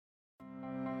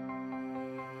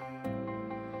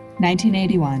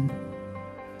1981,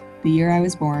 the year I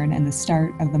was born and the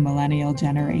start of the millennial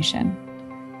generation.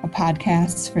 A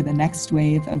podcast for the next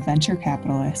wave of venture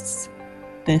capitalists.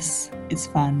 This is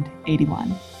Fund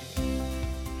 81.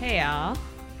 Hey y'all,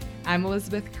 I'm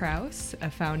Elizabeth Krause,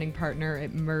 a founding partner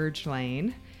at Merge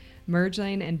Lane. Merge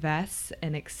Lane invests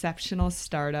in exceptional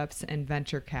startups and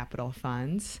venture capital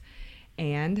funds.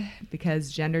 And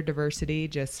because gender diversity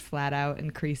just flat out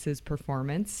increases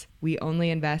performance, we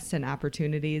only invest in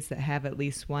opportunities that have at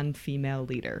least one female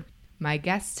leader. My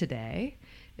guest today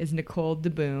is Nicole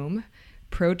DeBoom,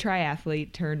 pro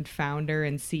triathlete turned founder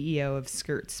and CEO of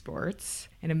Skirt Sports,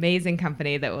 an amazing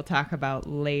company that we'll talk about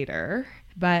later.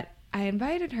 But I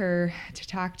invited her to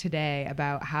talk today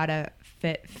about how to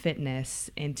fit fitness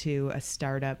into a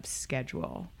startup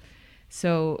schedule.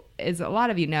 So, as a lot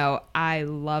of you know, I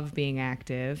love being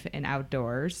active and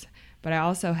outdoors, but I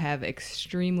also have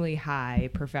extremely high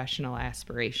professional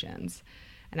aspirations.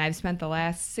 And I've spent the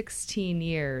last 16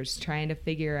 years trying to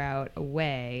figure out a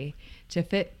way to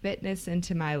fit fitness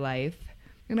into my life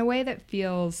in a way that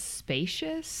feels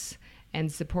spacious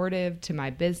and supportive to my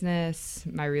business,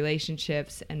 my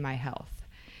relationships, and my health.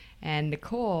 And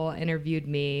Nicole interviewed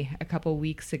me a couple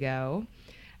weeks ago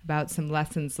about some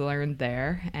lessons learned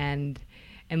there. And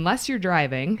unless you're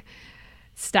driving,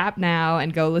 stop now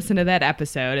and go listen to that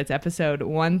episode. It's episode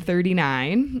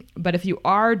 139. But if you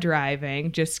are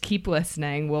driving, just keep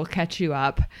listening. We'll catch you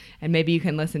up and maybe you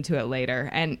can listen to it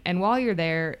later. And while you're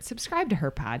there, subscribe to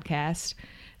her podcast.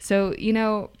 So, you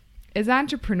know, as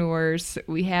entrepreneurs,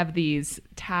 we have these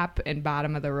top and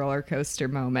bottom of the roller coaster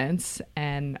moments,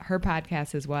 and her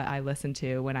podcast is what I listen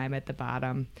to when I'm at the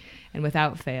bottom, and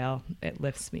without fail, it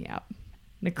lifts me up.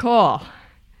 Nicole,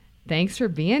 thanks for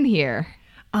being here.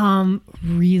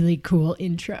 Really cool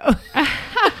intro.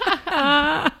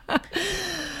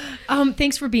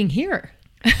 Thanks for being here.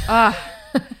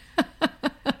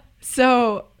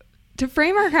 So, to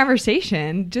frame our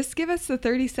conversation, just give us the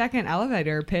 30-second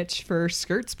elevator pitch for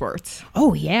Skirt Sports.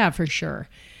 Oh, yeah, for sure.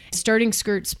 Starting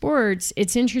Skirt Sports,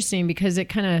 it's interesting because it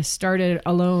kind of started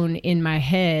alone in my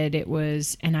head. It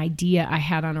was an idea I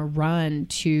had on a run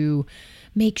to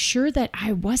make sure that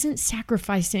I wasn't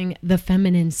sacrificing the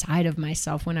feminine side of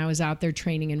myself when I was out there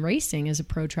training and racing as a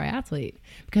pro triathlete,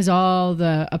 because all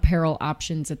the apparel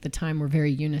options at the time were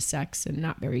very unisex and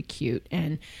not very cute.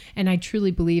 And I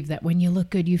truly believe that when you look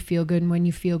good, you feel good. And when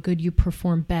you feel good, you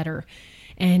perform better.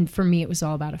 And for me, it was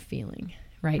all about a feeling,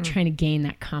 right? Trying to gain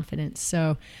that confidence.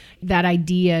 So that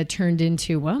idea turned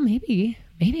into, well, maybe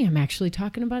I'm actually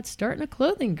talking about starting a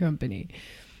clothing company.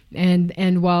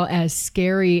 And while as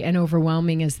scary and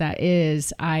overwhelming as that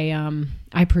is,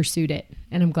 I pursued it,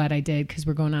 and I'm glad I did, because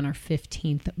we're going on our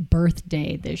 15th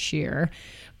birthday this year.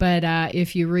 But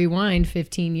if you rewind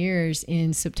 15 years,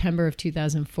 in September of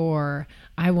 2004,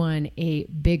 I won a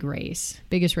big race,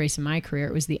 biggest race in my career.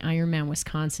 It was the Ironman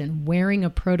Wisconsin, wearing a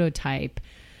prototype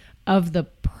of the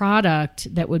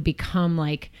product that would become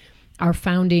like our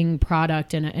founding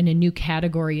product and a new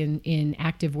category in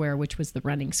activewear, which was the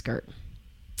running skirt.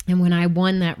 And when I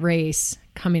won that race,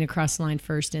 coming across the line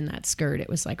first in that skirt, it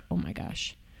was like, oh my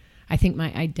gosh, I think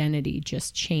my identity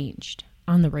just changed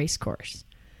on the race course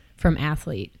from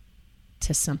athlete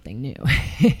to something new.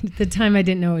 At the time, I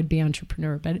didn't know it would be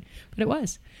entrepreneur, but it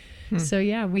was. So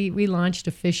yeah, we launched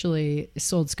officially,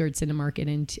 sold skirts into market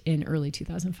in early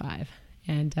 2005.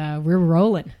 And we're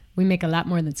rolling. We make a lot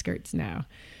more than skirts now.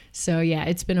 So yeah,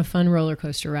 it's been a fun roller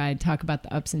coaster ride. Talk about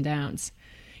the ups and downs.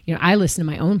 You know, I listen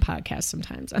to my own podcast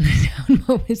sometimes on the down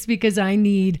moments because I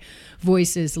need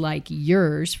voices like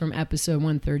yours from episode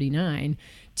 139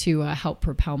 to help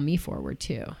propel me forward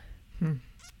too.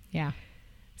 Yeah.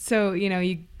 So, you know,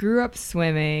 you grew up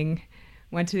swimming,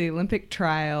 went to the Olympic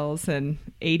trials in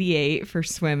 '88 for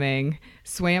swimming,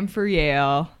 swam for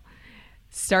Yale,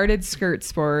 started Skirt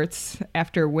Sports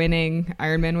after winning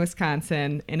Ironman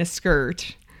Wisconsin in a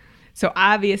skirt. So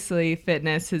obviously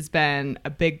fitness has been a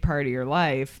big part of your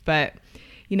life, but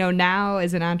you know, now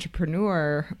as an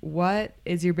entrepreneur, what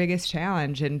is your biggest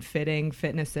challenge in fitting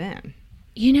fitness in?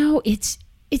 You know, it's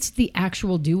the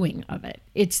actual doing of it.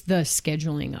 It's the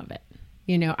scheduling of it.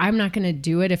 You know, I'm not going to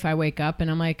do it if I wake up and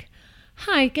I'm like,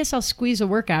 I guess I'll squeeze a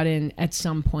workout in at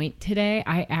some point today.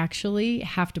 I actually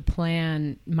have to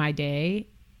plan my day.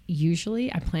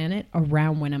 Usually I plan it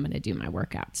around when I'm going to do my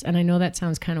workouts. And I know that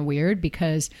sounds kind of weird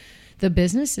because the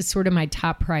business is sort of my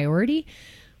top priority,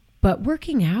 but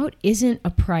working out isn't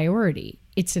a priority.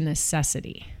 It's a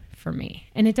necessity for me.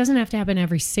 And it doesn't have to happen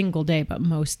every single day, but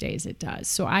most days it does.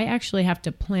 So I actually have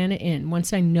to plan it in.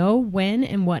 Once I know when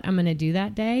and what I'm going to do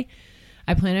that day,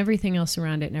 I plan everything else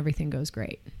around it and everything goes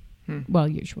great. Well,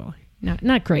 usually.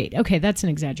 Not great. Okay, that's an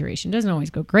exaggeration. It doesn't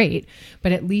always go great,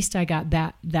 but at least I got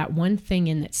that one thing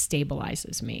in that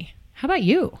stabilizes me. How about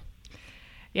you?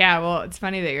 Yeah, well, it's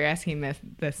funny that you're asking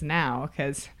this now,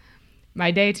 because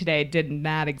my day today did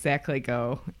not exactly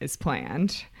go as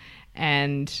planned.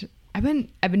 And I've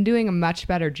been doing a much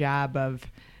better job of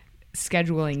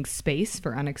scheduling space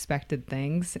for unexpected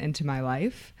things into my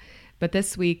life. But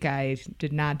this week I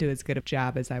did not do as good a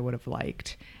job as I would have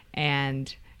liked.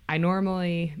 And I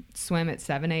normally swim at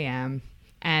 7 a.m.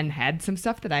 and had some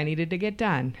stuff that I needed to get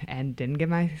done and didn't get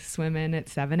my swim in at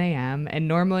 7 a.m. And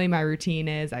normally my routine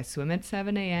is I swim at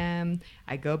 7 a.m.,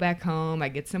 I go back home, I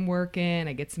get some work in,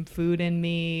 I get some food in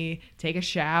me, take a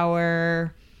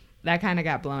shower. That kind of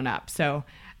got blown up.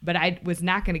 But I was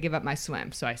not going to give up my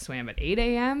swim. So I swam at 8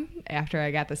 a.m. after I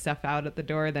got the stuff out at the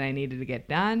door that I needed to get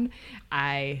done.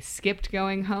 I skipped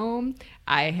going home.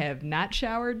 I have not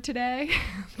showered today.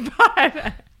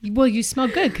 But well, you smell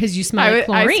good because you smell like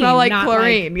chlorine. I smell like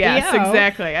chlorine. Yes, EO.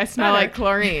 Exactly. I smell like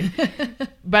chlorine.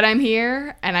 But I'm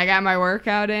here and I got my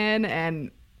workout in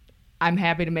and I'm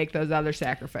happy to make those other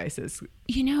sacrifices.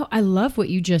 You know, I love what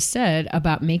you just said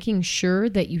about making sure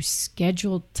that you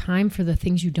schedule time for the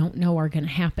things you don't know are going to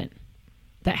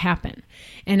happen.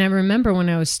 And I remember when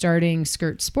I was starting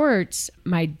Skirt Sports,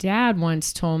 my dad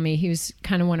once told me, he was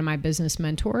kind of one of my business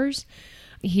mentors.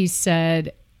 He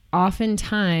said,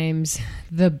 oftentimes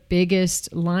the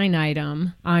biggest line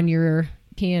item on your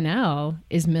P&L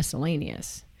is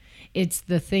miscellaneous. It's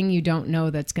the thing you don't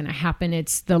know that's going to happen.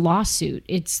 It's the lawsuit.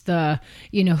 It's the,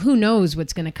 who knows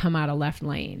what's going to come out of left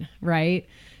lane, right?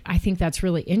 I think that's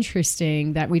really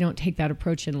interesting that we don't take that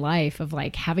approach in life of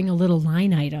like having a little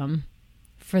line item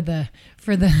for the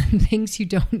things you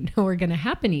don't know are going to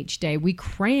happen each day. We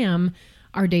cram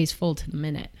our days full to the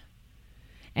minute.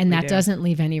 And that doesn't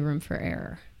leave any room for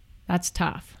error. That's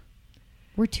tough.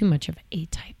 We're too much of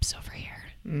A-types over here.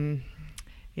 Mm.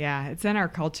 Yeah, it's in our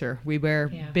culture. We wear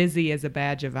busy as a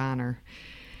badge of honor.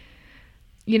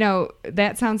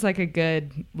 That sounds like a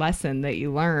good lesson that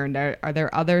you learned. Are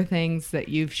there other things that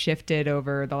you've shifted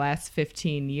over the last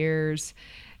 15 years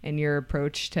in your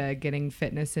approach to getting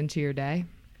fitness into your day?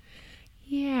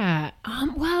 Yeah.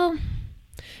 Well,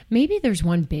 maybe there's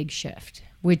one big shift,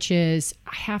 which is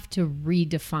I have to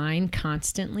redefine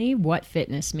constantly what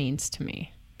fitness means to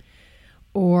me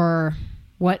or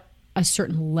what a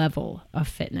certain level of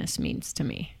fitness means to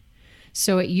me.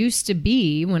 So it used to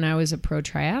be when I was a pro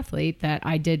triathlete that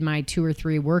I did my 2 or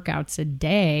 3 workouts a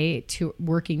day to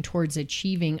working towards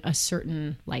achieving a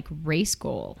certain like race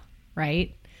goal,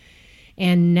 right?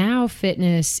 And now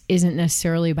fitness isn't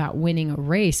necessarily about winning a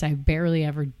race. I barely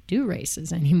ever do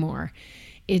races anymore.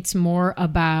 It's more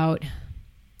about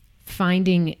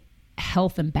finding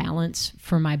health and balance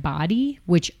for my body,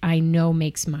 which I know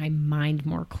makes my mind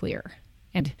more clear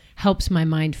and helps my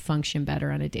mind function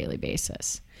better on a daily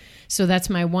basis. So that's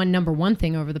my number one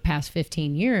thing over the past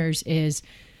 15 years is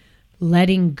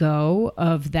letting go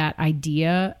of that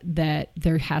idea that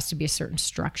there has to be a certain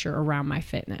structure around my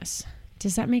fitness.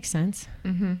 Does that make sense?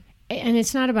 Mm-hmm. And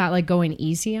it's not about like going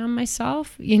easy on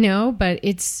myself, but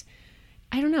it's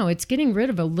getting rid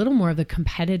of a little more of the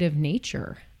competitive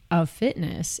nature of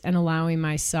fitness and allowing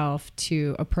myself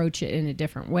to approach it in a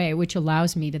different way, which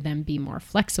allows me to then be more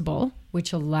flexible,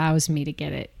 which allows me to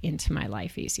get it into my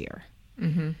life easier.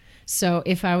 Mm-hmm. So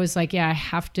if I was like, I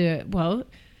have to, well,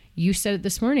 you said it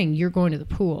this morning, you're going to the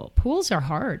pool. Pools are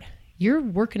hard. You're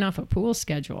working off a pool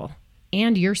schedule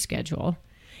and your schedule,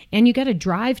 and you got to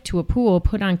drive to a pool,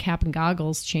 put on cap and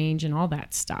goggles, change and all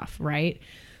that stuff, right?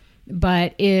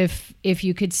 But if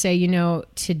you could say,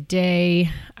 today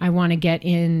I want to get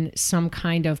in some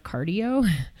kind of cardio,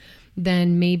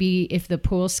 then maybe if the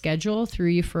pool schedule threw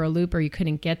you for a loop or you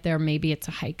couldn't get there, maybe it's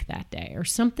a hike that day or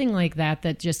something like that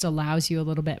that just allows you a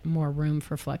little bit more room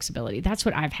for flexibility. That's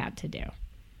what I've had to do.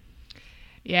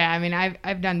 Yeah, I mean,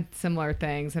 I've done similar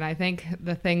things, and I think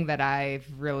the thing that I've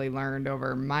really learned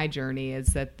over my journey is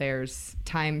that there's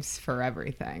times for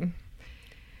everything.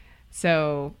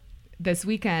 So this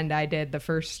weekend, I did the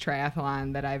first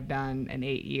triathlon that I've done in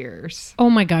 8 years. Oh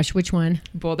my gosh, which one?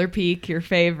 Boulder Peak, your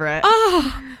favorite.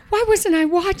 Oh, why wasn't I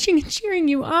watching and cheering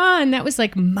you on? That was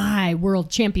like my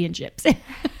world championships. It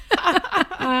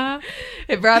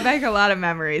brought back a lot of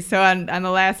memories. So on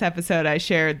the last episode, I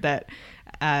shared that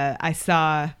I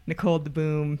saw Nicole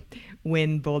DeBoom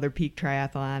win Boulder Peak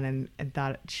Triathlon and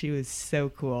thought she was so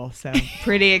cool. So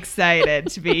pretty excited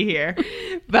to be here.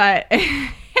 But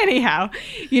anyhow,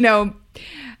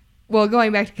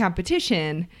 going back to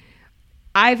competition,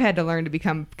 I've had to learn to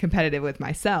become competitive with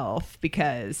myself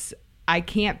because I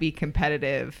can't be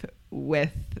competitive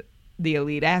with the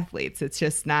elite athletes. It's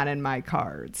just not in my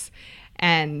cards.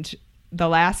 And the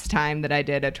last time that I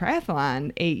did a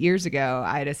triathlon 8 years ago,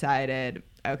 I decided,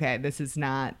 okay, this is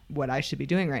not what I should be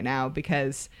doing right now,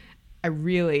 because I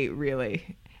really,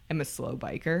 really am a slow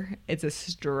biker. It's a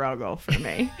struggle for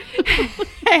me.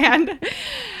 And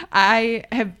I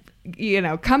have,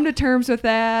 come to terms with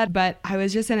that. But I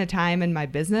was just in a time in my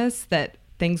business that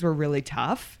things were really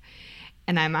tough.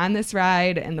 And I'm on this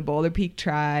ride in the Boulder Peak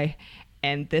Tri,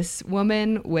 and this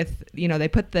woman with, they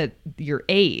put your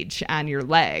age on your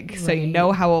leg, so you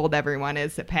know how old everyone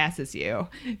is that passes you.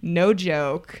 No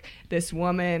joke. This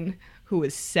woman who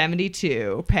was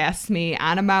 72 passed me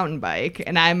on a mountain bike,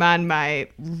 and I'm on my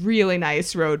really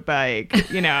nice road bike,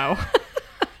 And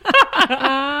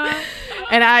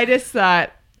I just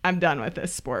thought, I'm done with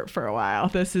this sport for a while.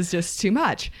 This is just too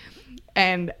much.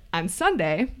 And on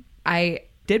Sunday, I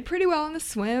did pretty well in the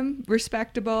swim,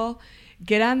 respectable.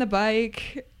 Get on the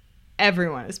bike,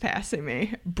 everyone is passing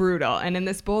me. Brutal. And in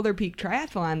this Boulder Peak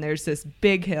Triathlon, there's this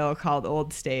big hill called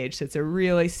Old Stage. So it's a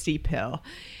really steep hill.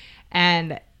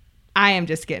 And I am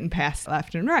just getting passed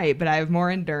left and right, but I have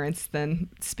more endurance than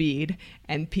speed.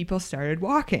 And people started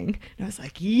walking. And I was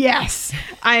like, yes,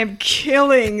 I am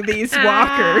killing these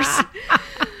walkers.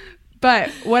 But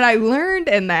what I learned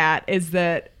in that is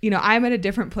that, I'm at a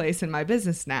different place in my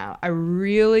business now. I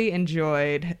really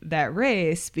enjoyed that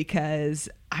race because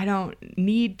I don't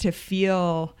need to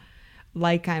feel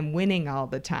like I'm winning all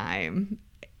the time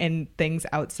in things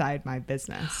outside my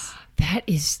business.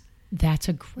 That's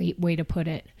a great way to put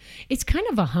it. It's kind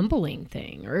of a humbling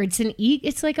thing, or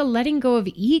it's like a letting go of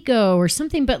ego or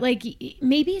something, but like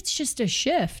maybe it's just a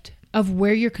shift of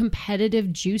where your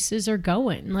competitive juices are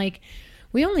going. Like,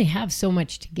 we only have so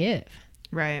much to give.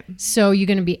 Right. So you're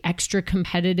going to be extra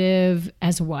competitive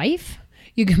as a wife.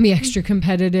 You can be extra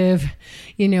competitive,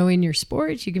 in your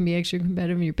sports. You can be extra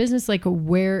competitive in your business. Like,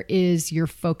 where is your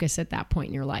focus at that point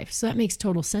in your life? So that makes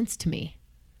total sense to me.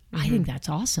 Mm-hmm. I think that's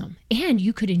awesome. And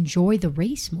you could enjoy the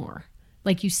race more.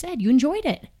 Like you said, you enjoyed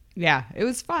it. Yeah, it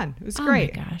was fun. It was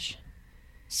great. Oh my gosh.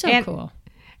 So cool.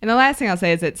 And the last thing I'll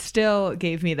say is it still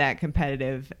gave me that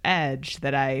competitive edge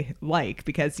that I like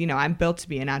because, I'm built to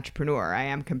be an entrepreneur. I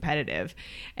am competitive.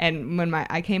 And when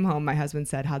I came home, my husband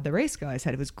said, how'd the race go? I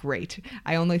said, it was great.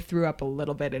 I only threw up a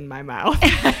little bit in my mouth.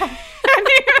 And he was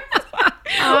like,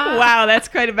 wow, that's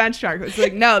quite a benchmark. It was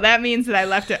like, no, that means that I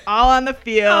left it all on the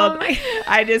field.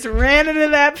 I just ran into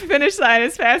that finish line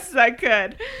as fast as I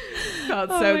could.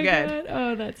 Felt so good. God.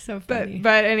 Oh, that's so funny.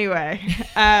 But anyway,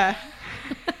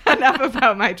 enough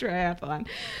about my triathlon.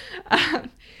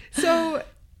 So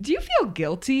do you feel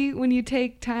guilty when you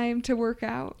take time to work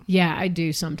out? Yeah, I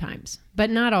do sometimes, but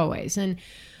not always. And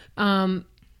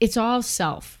it's all it's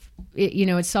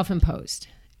self-imposed.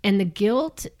 And the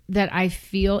guilt that I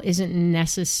feel isn't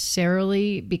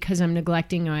necessarily because I'm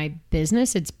neglecting my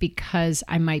business. It's because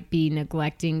I might be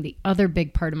neglecting the other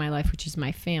big part of my life, which is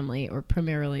my family, or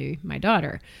primarily my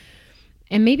daughter.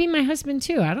 And maybe my husband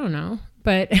too. I don't know.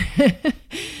 But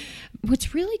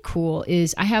what's really cool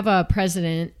is I have a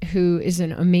president who is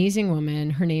an amazing woman.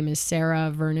 Her name is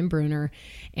Sarah Vernon Bruner,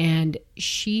 and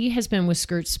she has been with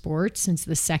Skirt Sports since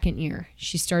the second year.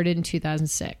 She started in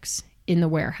 2006 in the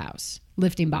warehouse,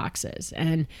 lifting boxes.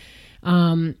 And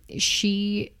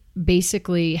she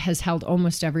basically has held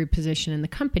almost every position in the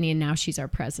company, and now she's our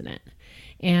president.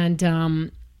 And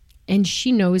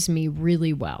she knows me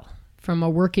really well from a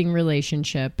working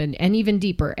relationship and even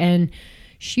deeper. And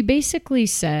she basically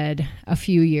said a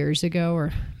few years ago,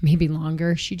 or maybe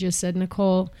longer, she just said,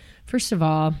 Nicole, first of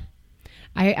all,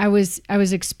 I was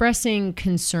expressing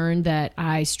concern that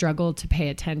I struggled to pay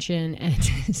attention and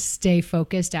to stay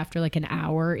focused after like an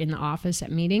hour in the office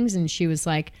at meetings. And she was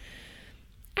like,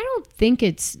 I don't think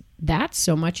it's that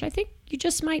so much. I think you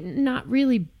just might not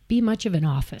really be much of an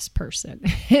office person.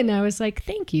 And I was like,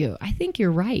 thank you. I think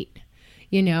you're right.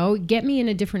 Get me in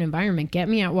a different environment, get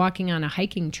me out walking on a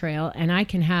hiking trail, and I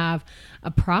can have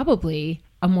probably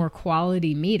a more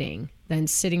quality meeting than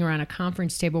sitting around a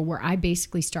conference table where I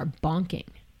basically start bonking.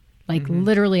 Like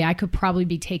literally, I could probably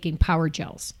be taking power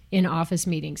gels in office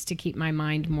meetings to keep my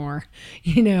mind more,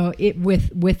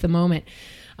 with the moment.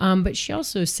 But she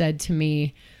also said to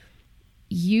me,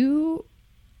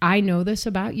 I know this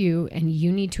about you, and you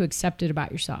need to accept it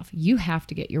about yourself. You have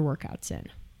to get your workouts in.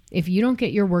 If you don't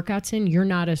get your workouts in, you're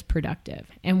not as productive.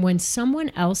 And when someone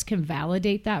else can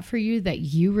validate that for you, that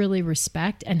you really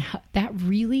respect, and that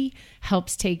really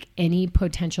helps take any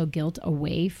potential guilt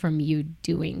away from you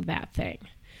doing that thing.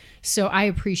 So I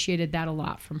appreciated that a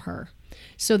lot from her.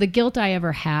 So the guilt I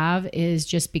ever have is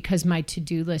just because my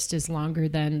to-do list is longer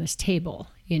than this table,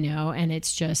 and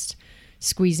it's just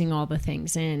squeezing all the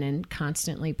things in and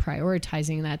constantly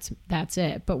prioritizing, that's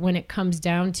it. But when it comes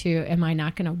down to, am I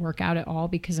not going to work out at all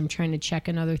because I'm trying to check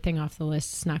another thing off the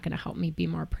list? It's not going to help me be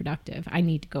more productive. I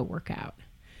need to go work out.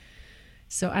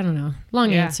 So I don't know,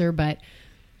 long answer, but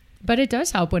it does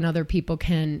help when other people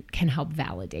can help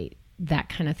validate that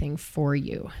kind of thing for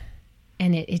you.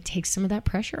 And it takes some of that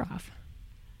pressure off.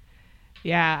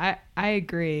 Yeah, I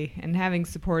agree. And having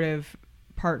supportive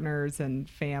partners and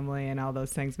family and all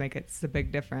those things a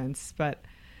big difference. But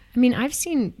I mean, I've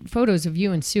seen photos of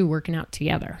you and Sue working out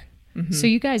together. Mm-hmm. So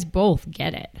you guys both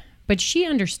get it. But she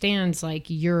understands like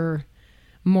your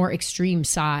more extreme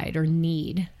side or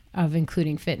need of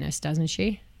including fitness, doesn't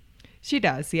she? She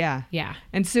does, yeah. Yeah.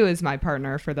 And Sue is my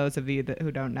partner, for those of you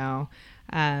who don't know.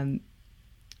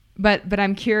 But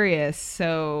I'm curious.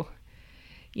 So,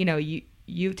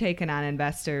 you've taken on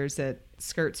investors at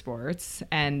Skirt Sports,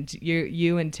 and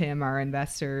you and Tim are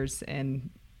investors in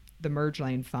the Merge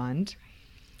Lane Fund.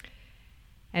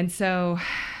 And so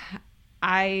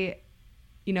I'm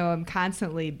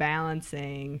constantly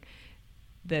balancing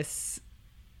this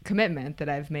commitment that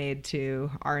I've made to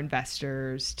our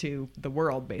investors, to the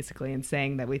world, basically, and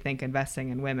saying that we think investing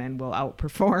in women will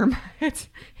outperform.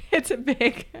 It's a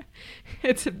big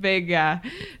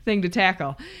thing to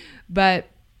tackle, but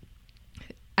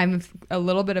I'm a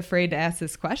little bit afraid to ask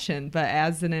this question. But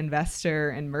as an investor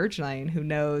in Merge Lane who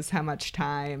knows how much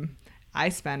time I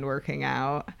spend working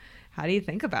out, how do you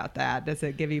think about that? Does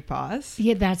it give you pause?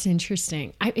 Yeah, that's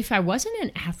interesting. If I wasn't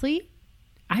an athlete,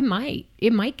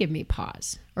 it might give me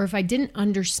pause. Or if I didn't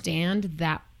understand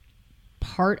that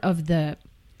part of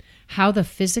how the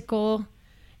physical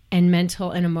and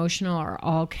mental and emotional are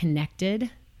all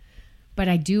connected, but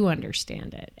I do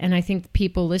understand it. And I think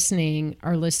people listening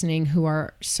who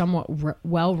are somewhat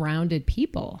well-rounded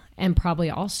people and probably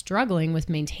all struggling with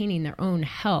maintaining their own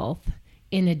health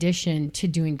in addition to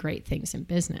doing great things in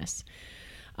business.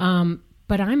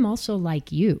 But I'm also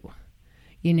like you.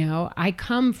 I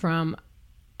come from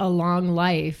a long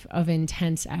life of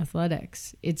intense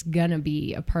athletics. It's gonna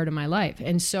be a part of my life.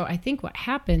 And so I think what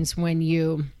happens when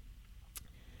you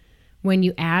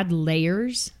add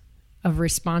layers of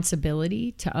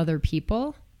responsibility to other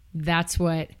people, that's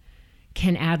what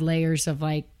can add layers of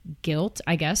like guilt,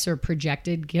 I guess, or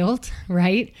projected guilt,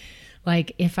 right?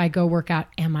 Like if I go work out,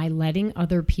 am I letting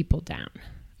other people down?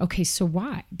 Okay, so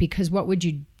why? Because what would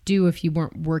you do if you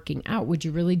weren't working out? Would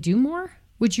you really do more?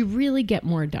 Would you really get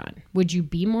more done? Would you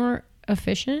be more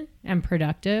efficient and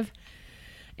productive?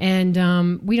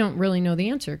 And we don't really know the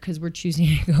answer because we're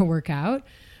choosing to go work out.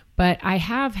 But I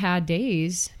have had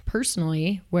days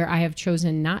personally where I have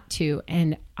chosen not to,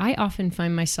 and I often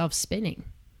find myself spinning.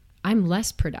 I'm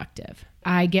less productive.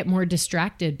 I get more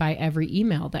distracted by every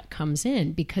email that comes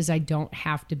in because I don't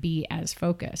have to be as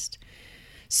focused.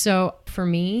 So for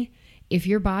me, if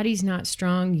your body's not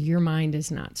strong, your mind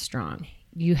is not strong.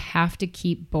 You have to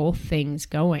keep both things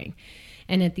going.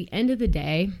 And at the end of the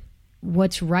day,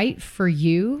 what's right for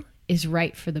you is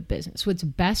right for the business. What's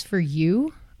best for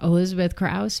you, Elizabeth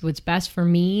Krause, what's best for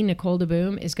me, Nicole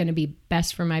DeBoom, is going to be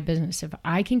best for my business. If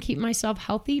I can keep myself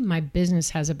healthy, my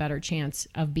business has a better chance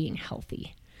of being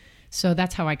healthy. So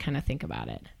that's how I kind of think about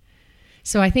it.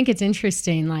 So I think it's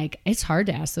interesting, like it's hard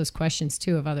to ask those questions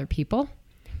too of other people.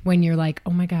 When you're like,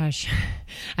 oh my gosh,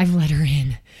 I've let her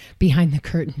in behind the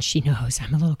curtain. She knows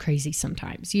I'm a little crazy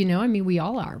sometimes. I mean, we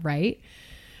all are, right?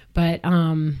 But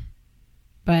I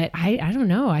don't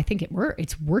know. I think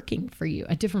it's working for you.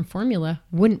 A different formula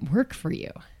wouldn't work for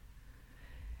you.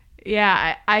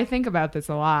 Yeah, I think about this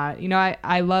a lot.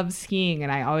 I love skiing,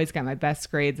 and I always got my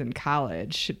best grades in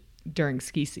college during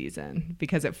ski season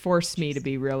because it forced me to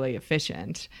be really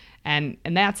efficient. And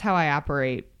that's how I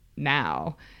operate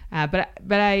now. But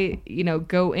I,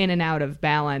 go in and out of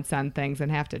balance on things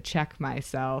and have to check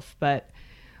myself. But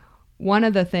one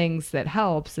of the things that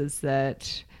helps is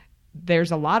that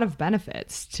there's a lot of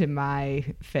benefits to my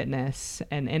fitness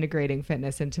and integrating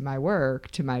fitness into my work,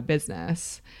 to my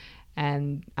business.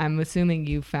 And I'm assuming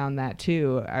you found that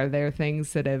too. Are there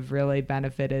things that have really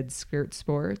benefited Skirt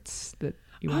Sports that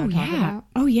you want to talk about?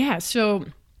 Oh, yeah. So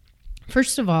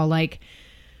first of all, like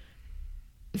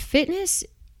fitness,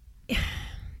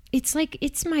 it's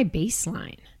my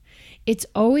baseline. It's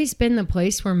always been the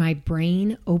place where my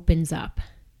brain opens up,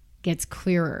 gets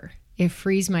clearer. It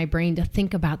frees my brain to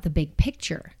think about the big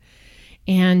picture.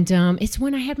 And it's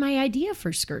when I had my idea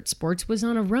for Skirt Sports was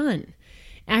on a run.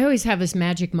 I always have this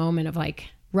magic moment of like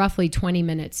roughly 20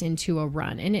 minutes into a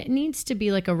run. And it needs to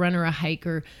be like a run or a hike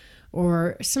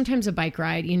or sometimes a bike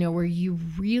ride, where you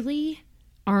really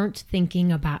aren't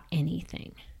thinking about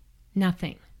anything,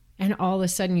 nothing. And all of a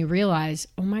sudden you realize,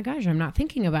 oh my gosh, I'm not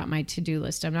thinking about my to-do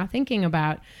list. I'm not thinking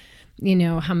about,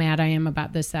 how mad I am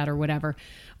about this, that, or whatever,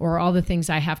 or all the things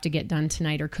I have to get done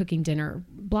tonight or cooking dinner,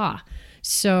 blah.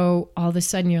 So all of a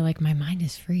sudden you're like, my mind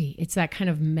is free. It's that kind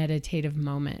of meditative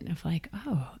moment of like,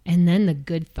 oh, and then the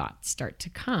good thoughts start to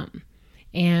come.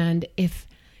 And if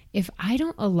I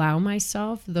don't allow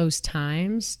myself those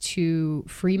times to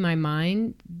free my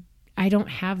mind, I don't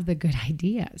have the good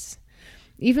ideas.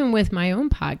 Even with my own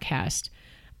podcast,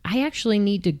 I actually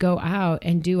need to go out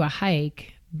and do a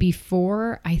hike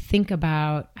before I think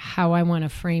about how I want to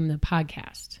frame the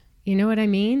podcast. You know what I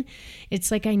mean? It's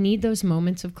like I need those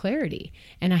moments of clarity,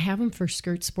 and I have them for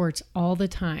Skirt Sports all the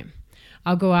time.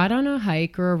 I'll go out on a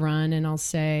hike or a run and I'll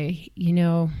say,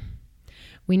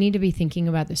 we need to be thinking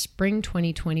about the spring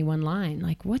 2021 line.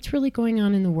 Like, what's really going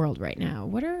on in the world right now?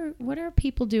 What are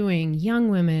people doing? Young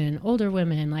women, older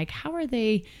women, like how are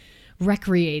they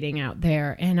recreating out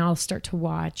there? And I'll start to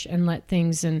watch and let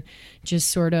things and just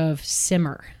sort of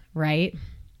simmer, right?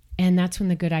 And that's when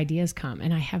the good ideas come.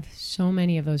 And I have so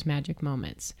many of those magic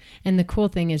moments. And the cool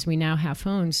thing is we now have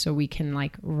phones, so we can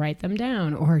like write them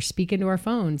down or speak into our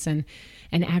phones and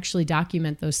actually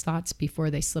document those thoughts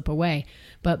before they slip away.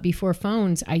 But before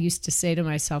phones, I used to say to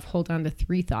myself, hold on to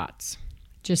 3 thoughts,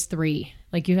 just 3.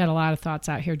 Like, you've had a lot of thoughts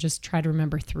out here. Just try to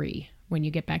remember 3. When you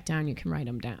get back down, you can write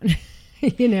them down.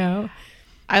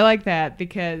 I like that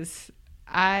because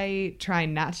I try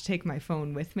not to take my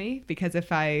phone with me, because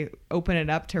if I open it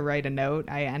up to write a note,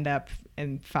 I end up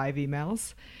in 5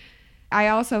 emails. I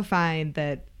also find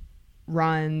that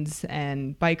runs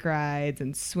and bike rides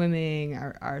and swimming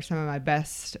are some of my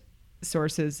best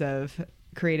sources of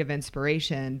creative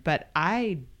inspiration, but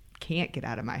I can't get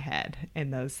out of my head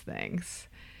in those things,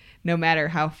 no matter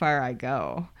how far I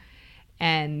go.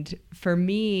 And for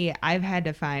me, I've had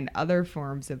to find other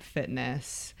forms of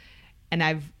fitness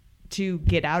to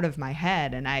get out of my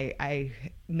head. And I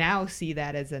now see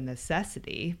that as a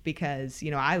necessity because,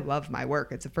 I love my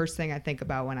work. It's the first thing I think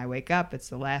about when I wake up. It's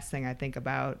the last thing I think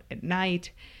about at night.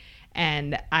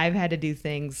 And I've had to do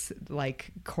things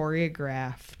like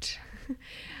choreographed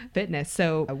fitness.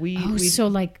 So so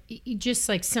like just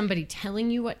like somebody telling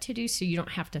you what to do so you don't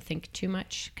have to think too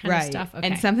much kind of stuff. Okay.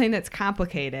 And something that's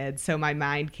complicated so my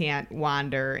mind can't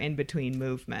wander in between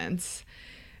movements.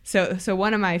 So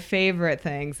one of my favorite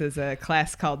things is a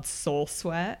class called Soul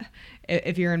Sweat.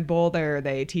 If you're in Boulder,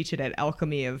 they teach it at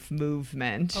Alchemy of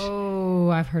Movement. Oh,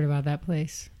 I've heard about that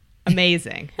place.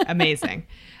 Amazing.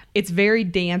 It's very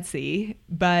dancey,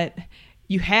 but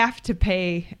you have to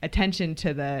pay attention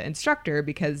to the instructor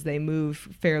because they move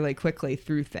fairly quickly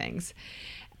through things.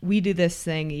 We do this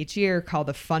thing each year called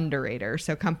a funderator.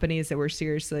 So companies that we're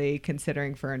seriously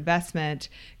considering for investment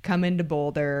come into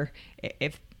Boulder.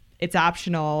 If it's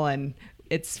optional and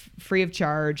it's free of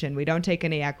charge and we don't take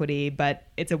any equity, but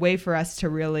it's a way for us to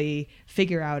really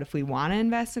figure out if we want to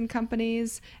invest in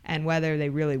companies and whether they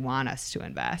really want us to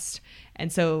invest.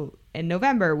 And so in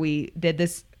November, we did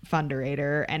this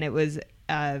funderator, and it was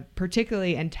a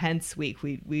particularly intense week.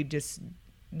 We just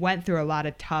went through a lot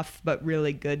of tough but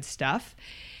really good stuff.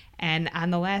 And on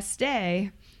the last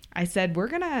day, I said, we're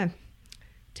going to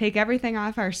take everything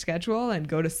off our schedule and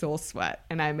go to Soul Sweat.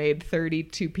 And I made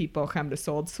 32 people come to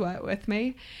Soul Sweat with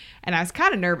me. And I was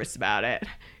kind of nervous about it.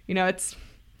 It's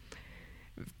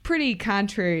pretty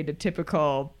contrary to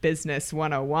typical business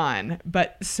 101.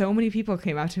 But so many people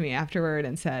came up to me afterward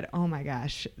and said, oh my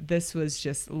gosh, this was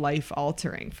just life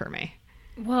altering for me.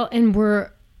 Well, and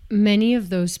were many of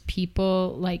those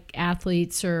people like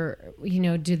athletes or,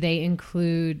 do they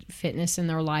include fitness in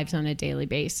their lives on a daily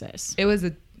basis? It was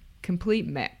a complete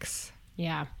mix.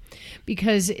 Yeah,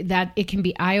 because that it can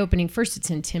be eye-opening. First, it's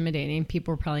intimidating.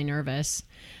 People are probably nervous.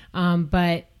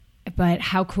 But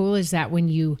how cool is that when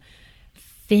you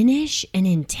finish an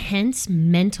intense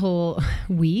mental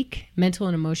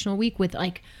and emotional week with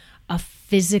like a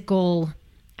physical,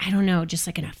 just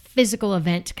like a physical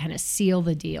event to kind of seal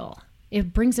the deal.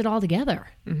 It brings it all together.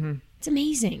 Mm-hmm. It's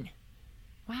amazing.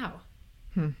 Wow.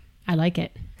 I like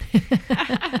it.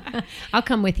 I'll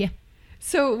come with you.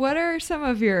 So what are some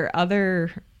of your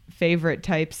other favorite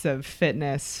types of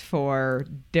fitness for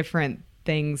different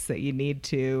things that you need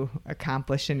to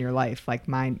accomplish in your life, like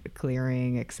mind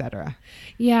clearing, etc.?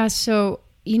 Yeah. So,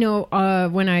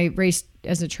 when I raced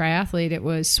as a triathlete, it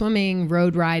was swimming,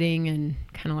 road riding, and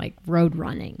kind of like road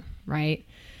running, right?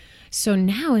 So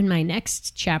now in my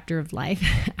next chapter of life,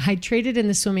 I traded in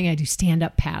the swimming. I do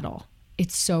stand-up paddle.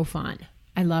 It's so fun.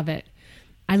 I love it.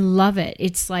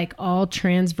 It's like all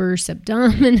transverse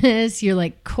abdominis. You're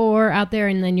like core out there,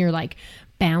 and then you're like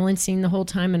balancing the whole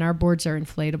time, and our boards are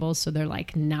inflatable, so they're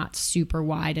like not super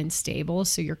wide and stable,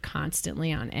 so you're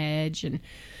constantly on edge. And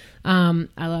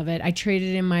I love it. I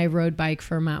traded in my road bike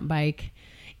for a mountain bike.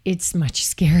 It's much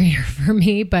scarier for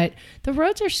me, but the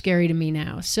roads are scary to me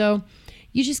now. So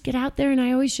you just get out there, and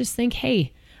I always just think,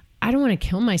 hey, I don't want to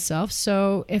kill myself.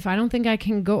 So if I don't think I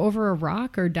can go over a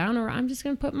rock or down, or I'm just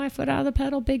going to put my foot out of the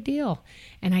pedal, big deal.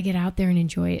 And I get out there and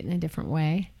enjoy it in a different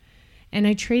way. And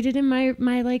I traded in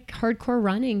my like hardcore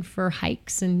running for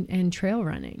hikes and trail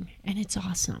running. And it's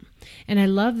awesome. And I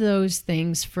love those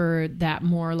things for that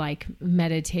more like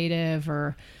meditative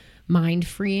or mind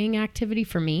freeing activity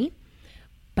for me.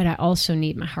 But I also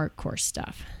need my hardcore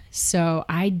stuff. So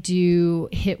I do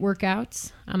HIIT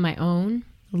workouts on my own.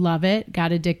 Love it.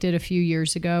 Got addicted a few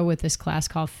years ago with this class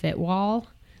called Fit Wall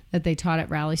that they taught at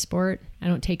Rally Sport. I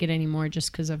don't take it anymore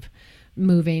just because of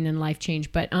moving and life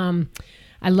change. But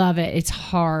I love it. It's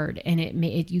hard, and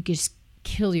you just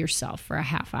kill yourself for a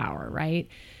half hour, right?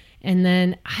 And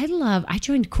then I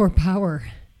joined Core Power.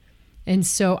 And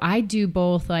so I do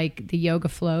both like the yoga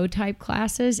flow type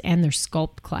classes and their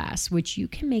sculpt class, which you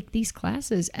can make these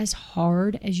classes as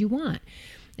hard as you want.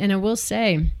 And I will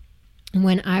say,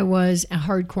 when I was a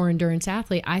hardcore endurance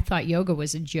athlete, I thought yoga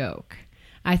was a joke.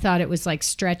 I thought it was like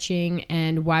stretching,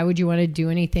 and why would you want to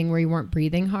do anything where you weren't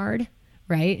breathing hard,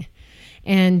 right?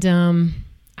 And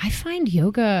I find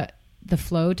yoga, the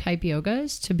flow type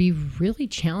yogas, to be really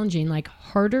challenging, like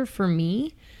harder for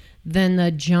me than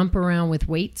the jump around with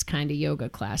weights kind of yoga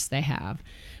class they have,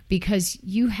 because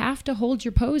you have to hold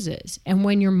your poses. And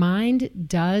when your mind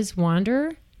does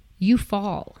wander, you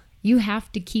fall. You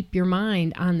have to keep your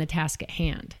mind on the task at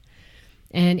hand.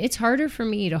 And it's harder for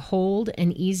me to hold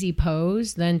an easy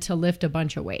pose than to lift a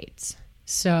bunch of weights.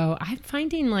 So I'm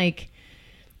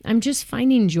just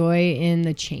finding joy in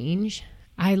the change.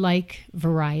 I like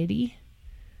variety,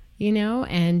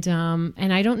 and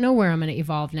I don't know where I'm going to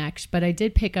evolve next, but I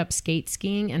did pick up skate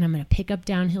skiing, and I'm going to pick up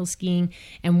downhill skiing.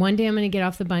 And one day I'm going to get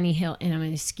off the bunny hill, and I'm going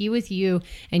to ski with you,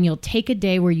 and you'll take a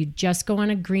day where you just go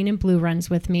on a green and blue runs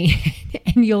with me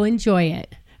and you'll enjoy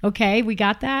it. Okay, we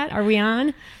got that? Are we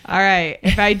on? All right.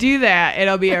 If I do that,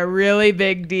 it'll be a really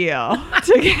big deal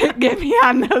to get me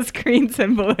on those greens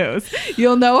and blues.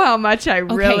 You'll know how much I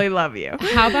really love you.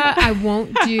 How about I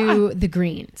won't do the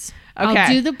greens? Okay.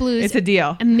 I'll do the blues. It's a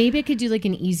deal. And maybe I could do like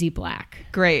an easy black.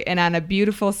 Great. And on a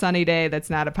beautiful sunny day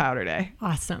that's not a powder day.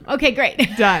 Awesome. Okay, great.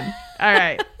 Done. All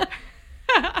right.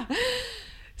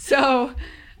 So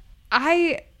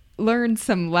I learned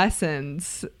some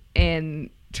lessons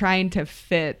in trying to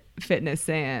fit fitness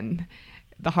in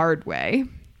the hard way.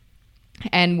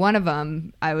 And one of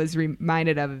them, I was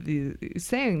reminded of you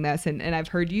saying this, and I've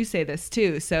heard you say this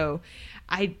too. So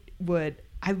I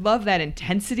love that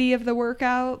intensity of the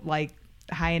workout, like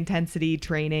high intensity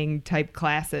training type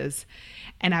classes.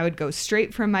 And I would go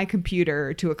straight from my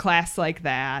computer to a class like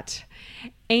that.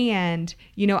 And,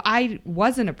 I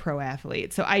wasn't a pro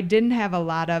athlete, so I didn't have a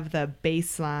lot of the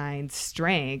baseline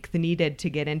strength needed to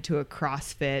get into a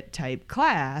CrossFit type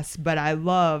class, but I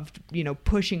loved,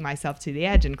 pushing myself to the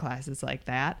edge in classes like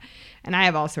that. And I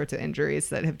have all sorts of injuries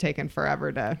that have taken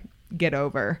forever to get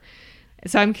over.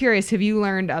 So I'm curious, have you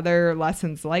learned other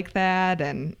lessons like that,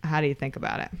 and how do you think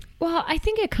about it? Well, I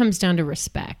think it comes down to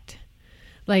respect.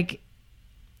 Like,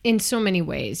 in so many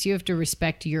ways, you have to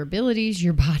respect your abilities,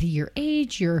 your body, your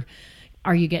age,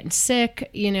 are you getting sick?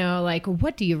 Like,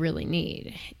 what do you really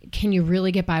need? Can you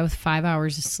really get by with 5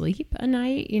 hours of sleep a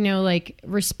night?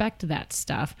 Respect that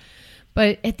stuff.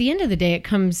 But at the end of the day,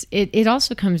 it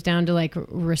also comes down to like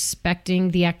respecting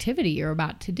the activity you're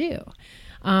about to do.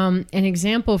 An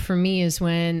example for me is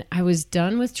when I was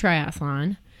done with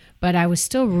triathlon, but I was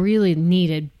still really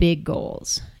needed big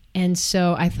goals. And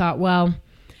so I thought, well,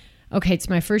 okay, it's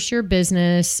my first year of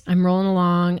business. I'm rolling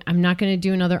along. I'm not going to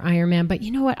do another Ironman, but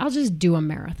you know what? I'll just do a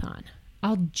marathon.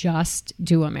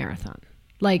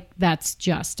 Like, that's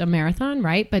just a marathon,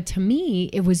 right? But to me,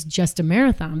 it was just a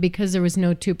marathon because there was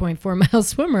no 2.4 mile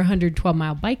swim or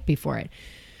 112-mile bike before it.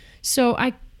 So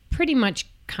I pretty much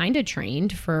kind of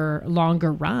trained for a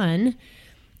longer run.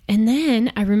 And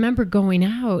then I remember going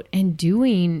out and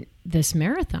doing this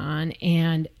marathon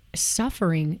and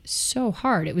suffering so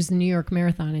hard. It was the New York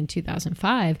Marathon in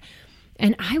 2005.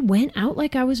 And I went out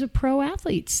like I was a pro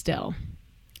athlete still.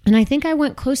 And I think I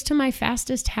went close to my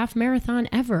fastest half marathon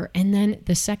ever. And then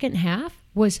the second half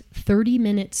was 30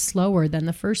 minutes slower than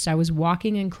the first. I was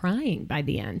walking and crying by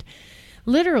the end,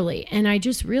 literally. And I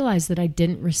just realized that I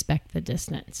didn't respect the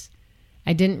distance.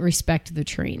 I didn't respect the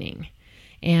training.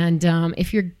 And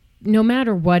no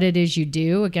matter what it is you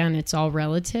do, again, it's all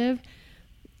relative.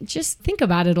 just think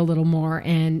about it a little more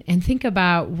and think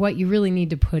about what you really need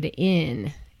to put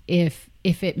in if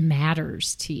it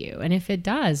matters to you. And if it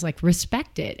does, like,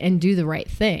 respect it and do the right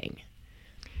thing.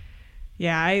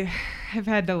 Yeah, I have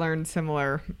had to learn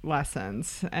similar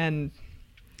lessons. And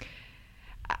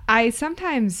I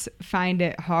sometimes find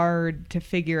it hard to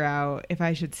figure out if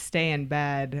I should stay in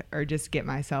bed or just get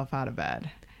myself out of bed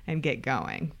and get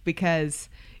going. Because,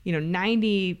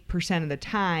 90% of the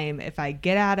time, if I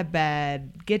get out of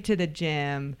bed, get to the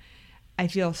gym, I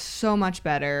feel so much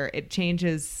better. It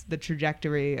changes the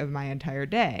trajectory of my entire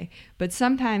day. But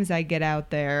sometimes I get out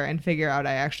there and figure out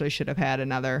I actually should have had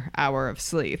another hour of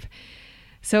sleep.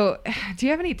 So do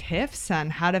you have any tips on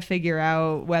how to figure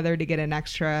out whether to get an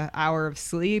extra hour of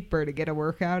sleep or to get a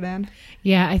workout in?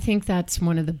 Yeah, I think that's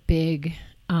one of the big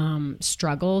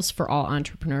struggles for all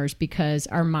entrepreneurs, because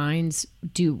our minds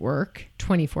do work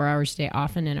 24 hours a day,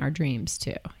 often in our dreams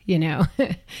too,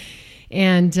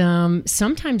 And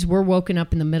sometimes we're woken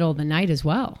up in the middle of the night as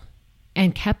well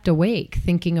and kept awake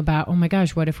thinking about, oh my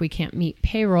gosh, what if we can't meet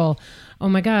payroll? Oh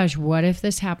my gosh, what if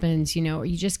this happens? Or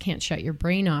you just can't shut your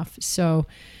brain off. So,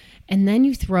 and then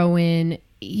you throw in,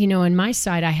 on my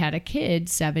side, I had a kid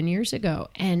 7 years ago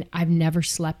and I've never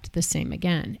slept the same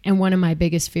again. And one of my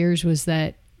biggest fears was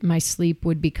that my sleep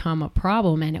would become a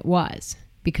problem, and it was,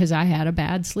 because I had a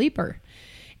bad sleeper.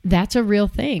 That's a real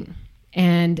thing.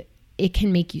 And it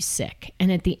can make you sick.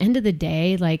 And at the end of the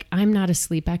day, like, I'm not a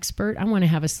sleep expert. I want to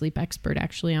have a sleep expert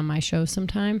actually on my show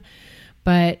sometime.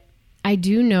 But I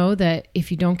do know that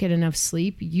if you don't get enough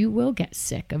sleep, you will get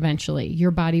sick eventually. Your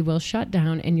body will shut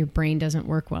down and your brain doesn't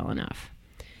work well enough.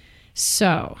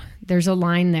 So there's a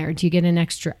line there. Do you get an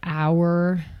extra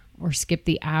hour or skip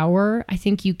the hour? I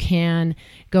think you can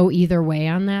go either way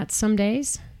on that some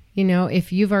days.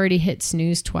 If you've already hit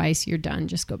snooze twice, you're done.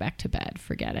 Just go back to bed.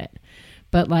 Forget it.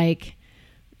 But like,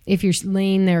 if you're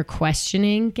laying there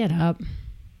questioning, get up.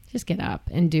 Just get up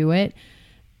and do it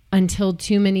until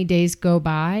too many days go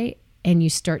by and you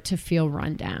start to feel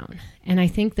run down. And I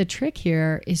think the trick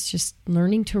here is just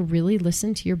learning to really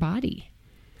listen to your body.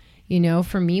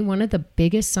 For me, one of the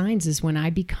biggest signs is when I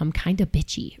become kind of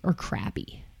bitchy or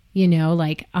crabby,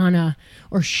 like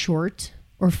or short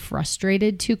or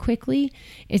frustrated too quickly.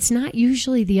 It's not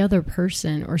usually the other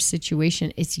person or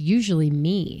situation. It's usually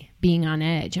me being on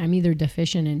edge. I'm either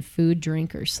deficient in food,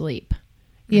 drink, or sleep,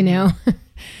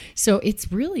 So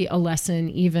it's really a lesson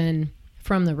even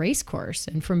from the race course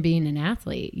and from being an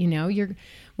athlete.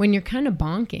 When you're kind of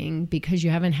bonking because you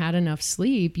haven't had enough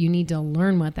sleep, you need to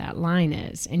learn what that line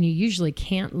is. And you usually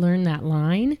can't learn that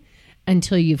line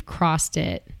until you've crossed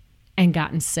it and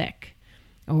gotten sick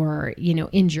or,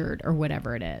 injured or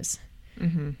whatever it is.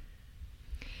 Mm-hmm.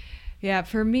 Yeah,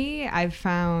 for me, I've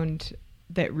found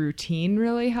that routine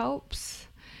really helps,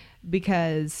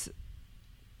 because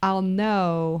I'll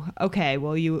know, okay,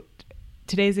 well,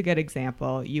 today's a good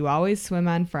example. You always swim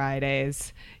on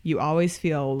Fridays. You always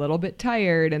feel a little bit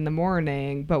tired in the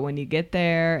morning, but when you get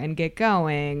there and get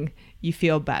going, you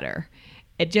feel better.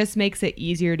 It just makes it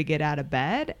easier to get out of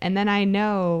bed. And then I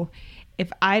know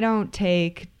if I don't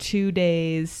take 2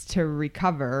 days to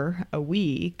recover a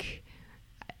week,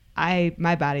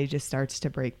 my body just starts to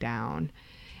break down.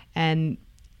 And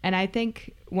I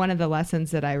think one of the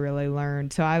lessons that I really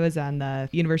learned, so I was on the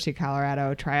University of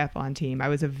Colorado triathlon team. I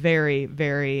was a very,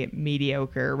 very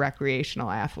mediocre recreational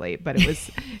athlete, but it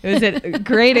was a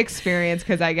great experience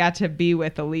because I got to be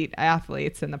with elite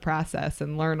athletes in the process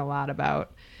and learn a lot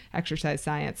about exercise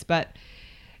science. But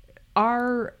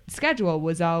our schedule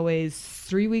was always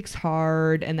 3 weeks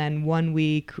hard and then 1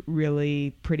 week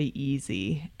really pretty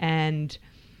easy. And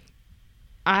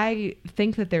I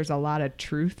think that there's a lot of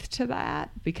truth to that,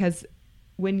 because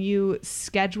when you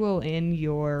schedule in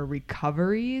your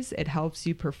recoveries, it helps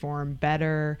you perform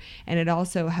better. And it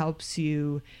also helps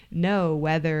you know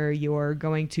whether you're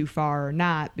going too far or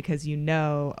not, because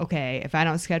okay, if I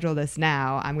don't schedule this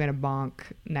now, I'm going to bonk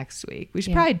next week. We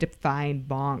should probably define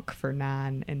bonk for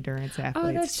non-endurance athletes.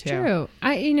 Oh, that's true.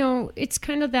 It's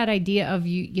kind of that idea of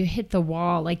you hit the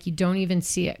wall, like you don't even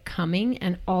see it coming,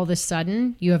 and all of a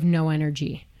sudden you have no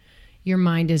energy. Your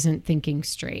mind isn't thinking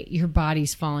straight. Your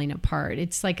body's falling apart.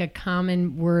 It's like a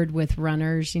common word with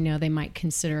runners. They might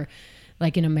consider,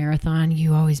 like in a marathon,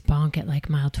 you always bonk at like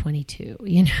mile 22.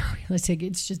 It's like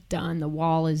it's just done. The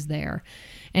wall is there.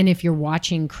 And if you're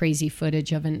watching crazy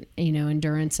footage of an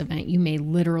endurance event, you may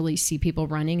literally see people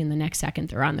running and the next second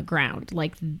they're on the ground.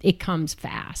 Like, it comes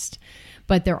fast.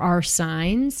 But there are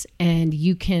signs and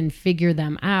you can figure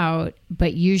them out.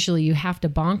 But usually you have to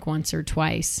bonk once or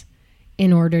twice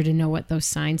in order to know what those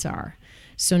signs are.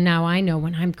 So now I know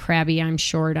when I'm crabby, I'm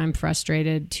short, I'm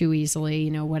frustrated too easily,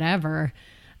 whatever.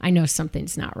 I know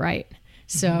something's not right.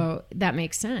 So that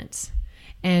makes sense.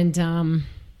 And I don't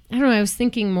know, I was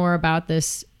thinking more about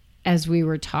this as we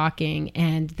were talking,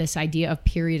 and this idea of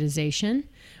periodization,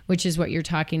 which is what you're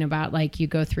talking about. Like, you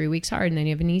go 3 weeks hard and then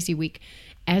you have an easy week.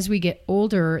 As we get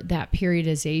older, that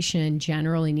periodization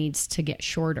generally needs to get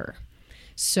shorter.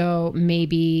 So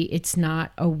maybe it's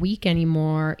not a week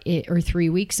anymore, or 3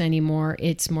 weeks anymore.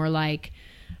 It's more like,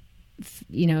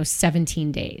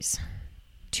 17 days,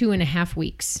 2.5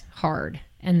 weeks hard,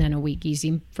 and then a week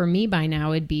easy. For me by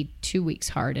now, it'd be 2 weeks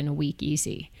hard and a week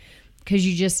easy, because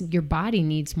your body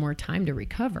needs more time to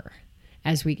recover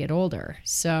as we get older.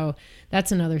 So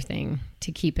that's another thing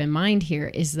to keep in mind here,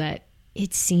 is that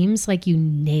it seems like you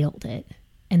nailed it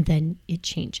and then it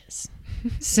changes.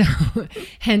 So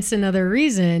hence another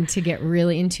reason to get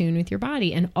really in tune with your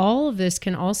body. And all of this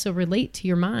can also relate to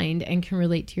your mind and can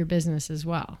relate to your business as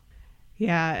well.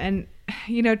 Yeah. And,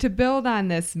 to build on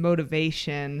this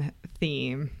motivation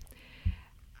theme,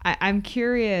 I'm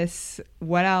curious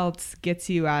what else gets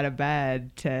you out of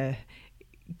bed to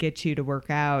get you to work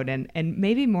out? And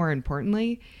maybe more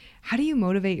importantly, how do you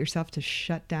motivate yourself to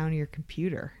shut down your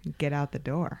computer and get out the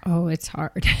door? Oh, it's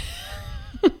hard.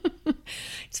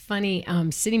 It's funny.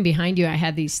 Sitting behind you, I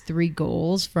had these 3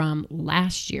 goals from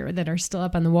last year that are still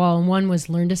up on the wall. And one was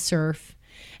learn to surf.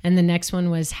 And the next one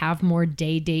was have more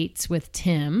day dates with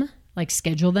Tim, like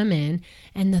schedule them in.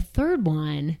 And the third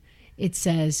one, it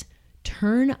says,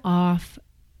 turn off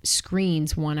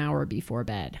screens 1 hour before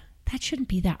bed. That shouldn't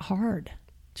be that hard.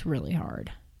 It's really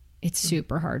hard. It's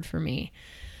super hard for me.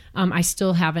 I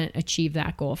still haven't achieved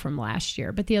that goal from last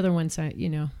year, but the other ones, I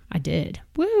did.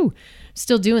 Woo!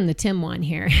 Still doing the Tim one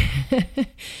here.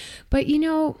 But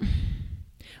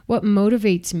what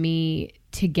motivates me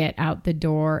to get out the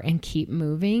door and keep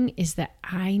moving is that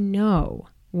I know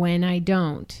when I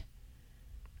don't,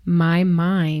 my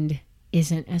mind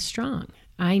isn't as strong.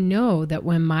 I know that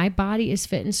when my body is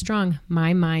fit and strong,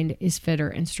 my mind is fitter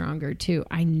and stronger too.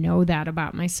 I know that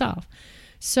about myself.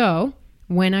 So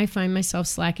when I find myself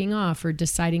slacking off or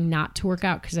deciding not to work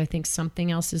out because I think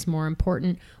something else is more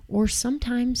important, or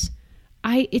sometimes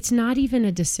it's not even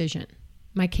a decision.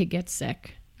 My kid gets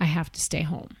sick. I have to stay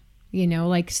home.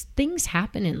 Things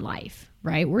happen in life,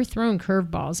 right? We're throwing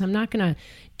curveballs. I'm not going to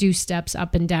do steps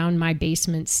up and down my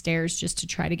basement stairs just to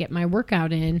try to get my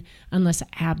workout in unless I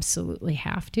absolutely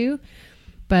have to.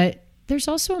 But there's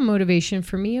also a motivation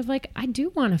for me of I do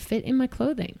want to fit in my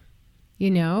clothing.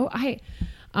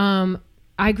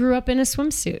 I grew up in a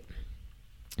swimsuit.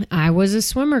 I was a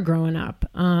swimmer growing up.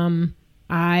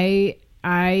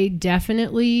 I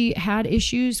definitely had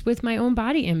issues with my own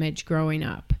body image growing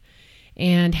up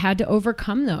and had to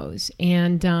overcome those.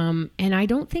 And I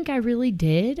don't think I really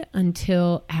did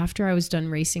until after I was done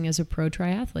racing as a pro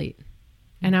triathlete.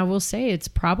 And I will say it's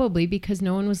probably because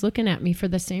no one was looking at me for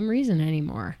the same reason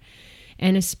anymore.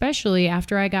 And especially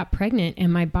after I got pregnant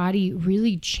and my body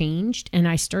really changed and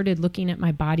I started looking at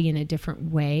my body in a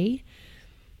different way,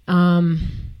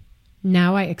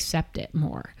 now I accept it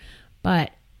more.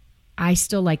 But I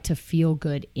still like to feel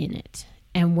good in it.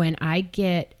 And when I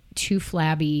get too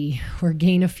flabby or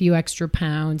gain a few extra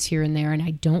pounds here and there and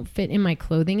I don't fit in my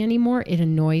clothing anymore, it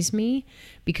annoys me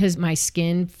because my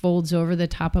skin folds over the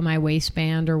top of my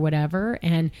waistband or whatever.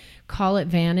 And call it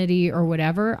vanity or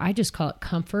whatever, I just call it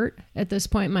comfort at this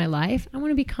point in my life. I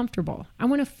want to be comfortable. I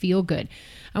want to feel good.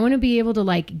 I want to be able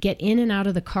to get in and out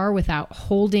of the car without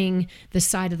holding the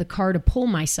side of the car to pull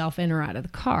myself in or out of the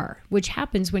car, which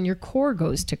happens when your core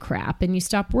goes to crap and you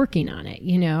stop working on it,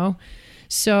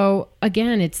 So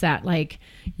again, it's that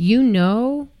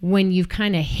when you've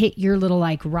kind of hit your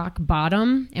little rock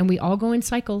bottom, and we all go in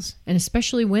cycles, and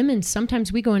especially women,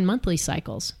 sometimes we go in monthly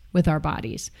cycles with our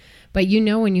bodies. But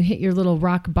when you hit your little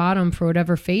rock bottom for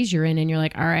whatever phase you're in, and you're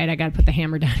like, all right, I got to put the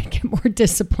hammer down and get more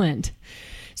disciplined.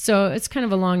 So it's kind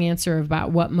of a long answer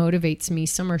about what motivates me.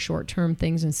 Some are short-term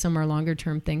things and some are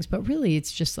longer-term things, but really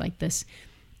it's just this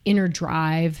inner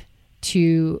drive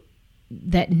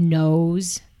that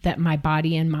knows that my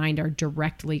body and mind are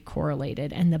directly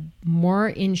correlated. And the more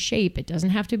in shape, it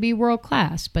doesn't have to be world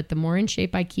class, but the more in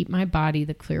shape I keep my body,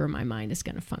 the clearer my mind is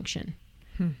going to function.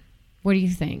 What do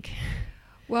you think?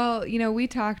 Well, we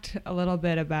talked a little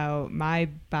bit about my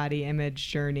body image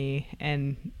journey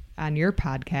and on your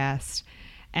podcast,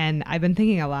 and I've been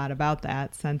thinking a lot about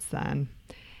that since then.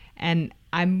 And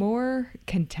I'm more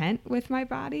content with my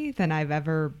body than I've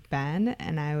ever been.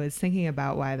 And I was thinking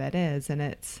about why that is. And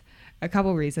it's a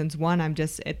couple reasons. One, I'm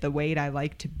just at the weight I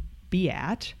like to be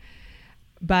at.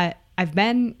 But I've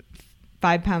been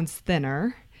 5 pounds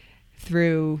thinner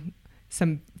through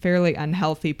some fairly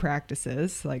unhealthy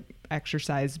practices.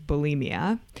 exercise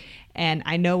bulimia. And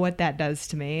I know what that does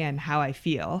to me and how I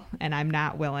feel. And I'm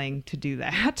not willing to do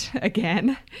that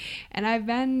again. And I've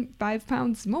been 5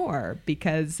 pounds more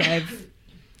because I've,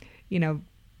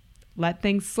 let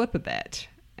things slip a bit.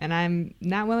 And I'm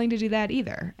not willing to do that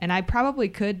either. And I probably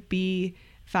could be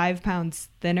 5 pounds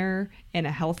thinner in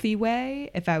a healthy way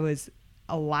if I was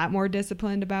a lot more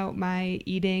disciplined about my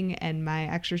eating and my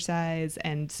exercise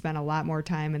and spent a lot more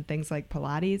time in things like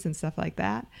Pilates and stuff like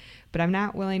that. But I'm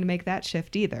not willing to make that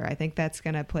shift either. I think that's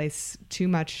going to place too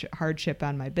much hardship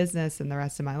on my business and the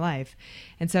rest of my life.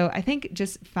 And so I think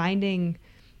just finding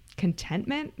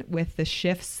contentment with the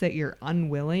shifts that you're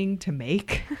unwilling to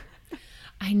make.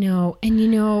 I know.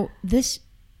 And this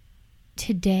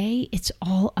today, it's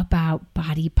all about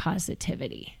body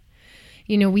positivity.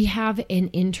 We have an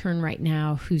intern right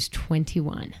now who's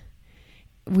 21.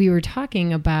 We were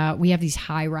talking about, we have these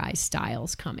high-rise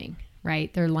styles coming,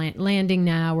 right? They're landing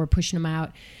now. We're pushing them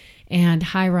out. And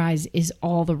high-rise is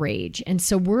all the rage. And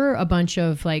so we're a bunch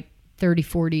of 30,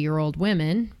 40-year-old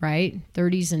women, right?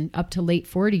 30s and up to late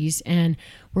 40s. And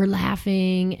we're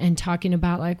laughing and talking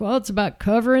about it's about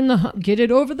covering the hump. Get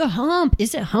it over the hump.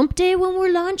 Is it hump day when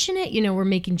we're launching it? We're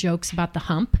making jokes about the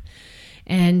hump.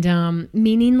 And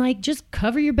meaning just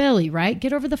cover your belly, right?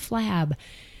 Get over the flab.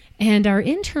 And our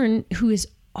intern, who is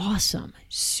awesome,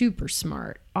 super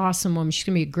smart, awesome woman. She's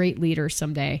going to be a great leader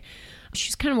someday.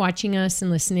 She's kind of watching us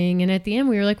and listening. And at the end,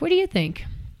 we were like, what do you think?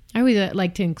 I always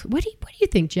like to include, what do you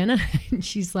think, Jenna? And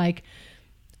she's like,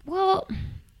 well,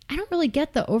 I don't really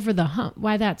get the over the hump.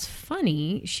 Why that's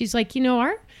funny. She's like,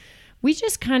 we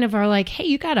just kind of are like, hey,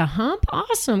 you got a hump?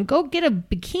 Awesome. Go get a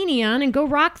bikini on and go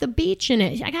rock the beach in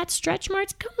it. I got stretch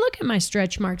marks. Come look at my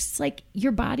stretch marks. It's like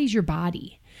your body's your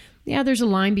body. Yeah, there's a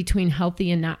line between healthy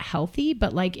and not healthy.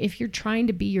 But if you're trying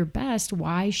to be your best,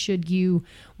 why should you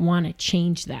want to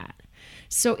change that?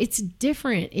 So it's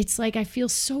different. It's I feel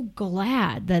so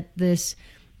glad that this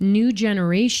new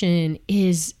generation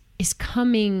is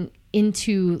coming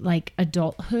into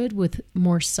adulthood with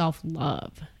more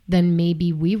self-love than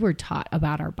maybe we were taught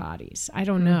about our bodies. I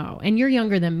don't know. And you're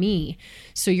younger than me,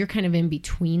 so you're kind of in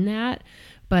between that.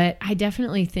 But I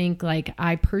definitely think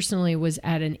I personally was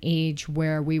at an age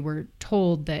where we were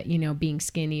told that, being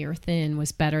skinny or thin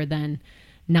was better than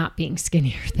not being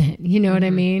skinny or thin. You know what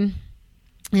I mean?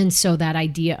 And so that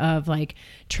idea of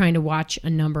trying to watch a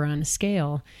number on a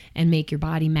scale and make your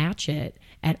body match it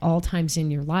at all times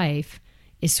in your life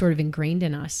is sort of ingrained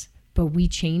in us. But we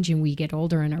change and we get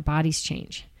older and our bodies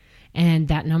change. And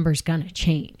that number's going to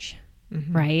change,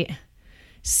 right?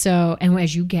 So, and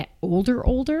as you get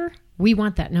older, we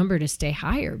want that number to stay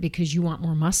higher because you want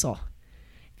more muscle.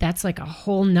 That's a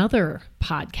whole nother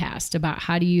podcast about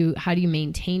how do you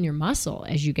maintain your muscle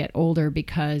as you get older,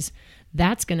 because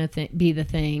that's going to be the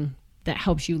thing that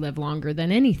helps you live longer than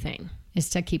anything, is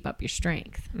to keep up your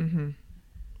strength.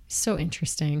 So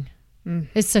interesting.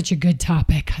 It's such a good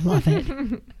topic. I love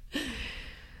it.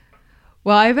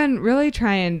 Well, I've been really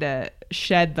trying to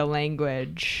shed the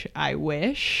language I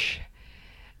wish,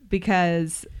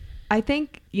 because I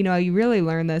think, you really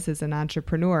learn this as an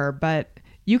entrepreneur, but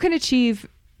you can achieve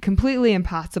completely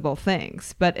impossible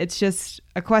things, but it's just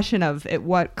a question of at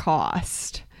what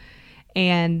cost.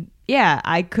 And yeah,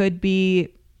 I could be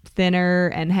thinner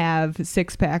and have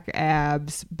 6-pack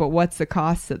abs, but what's the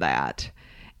cost of that?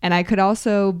 And I could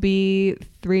also be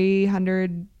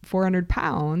 300, 400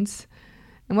 pounds.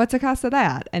 And what's the cost of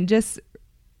that? And just,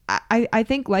 I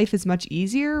think life is much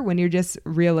easier when you're just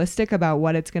realistic about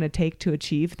what it's going to take to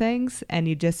achieve things, and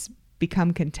you just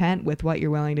become content with what you're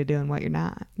willing to do and what you're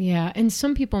not. Yeah. And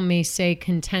some people may say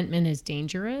contentment is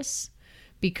dangerous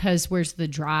because where's the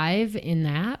drive in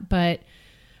that? But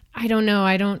I don't know.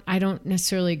 I don't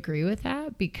necessarily agree with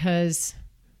that, because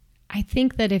I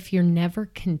think that if you're never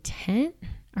content,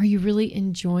 are you really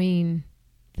enjoying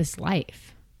this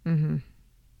life?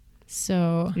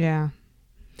 So yeah.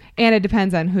 And it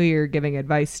depends on who you're giving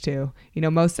advice to.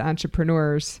 Most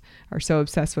entrepreneurs are so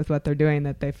obsessed with what they're doing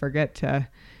that they forget to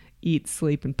eat,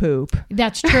 sleep, and poop.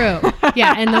 That's true.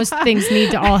 Yeah. And those things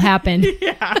need to all happen.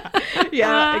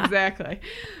 Yeah, exactly.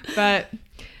 But,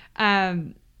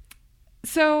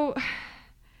 so,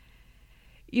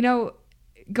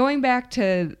 going back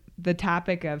to the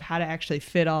topic of how to actually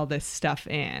fit all this stuff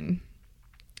in,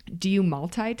 do you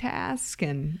multitask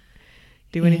and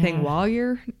do anything while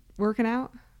you're working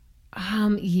out?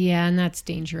 Yeah, and that's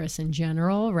dangerous in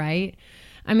general, right?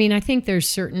 I mean, I think there's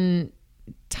certain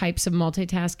types of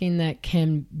multitasking that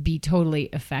can be totally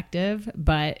effective,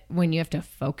 but when you have to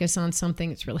focus on something,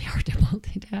 it's really hard to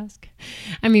multitask.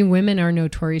 I mean, women are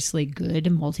notoriously good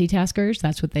multitaskers.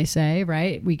 That's what they say,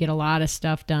 right? We get a lot of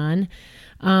stuff done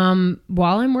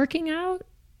while I'm working out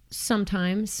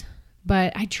sometimes,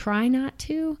 but I try not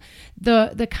to.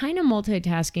 The kind of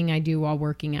multitasking I do while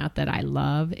working out that I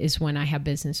love is when I have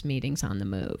business meetings on the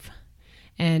move.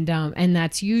 And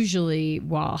that's usually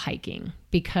while hiking,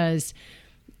 because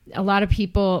a lot of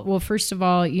people, well, first of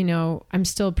all, I'm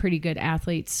still a pretty good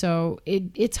athlete. So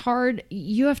it's hard.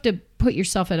 You have to put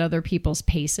yourself at other people's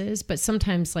paces, but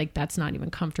sometimes that's not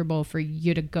even comfortable for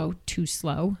you to go too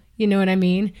slow. You know what I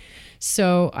mean?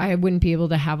 So I wouldn't be able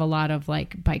to have a lot of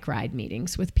bike ride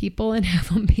meetings with people and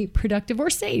have them be productive or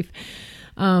safe.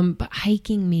 But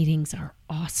hiking meetings are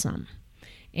awesome.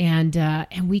 And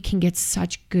we can get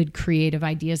such good creative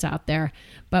ideas out there.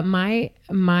 But my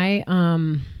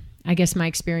I guess my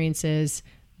experience is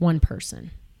one person,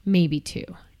 maybe two.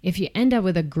 If you end up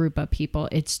with a group of people,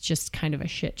 it's just kind of a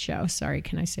shit show. Sorry,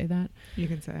 can I say that? You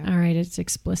can say it. All right, it's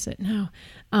explicit now.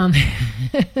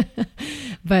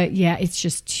 But yeah, it's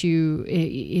just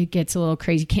it gets a little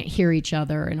crazy. You can't hear each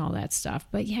other and all that stuff.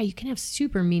 But yeah, you can have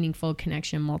super meaningful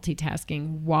connection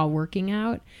multitasking while working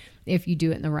out if you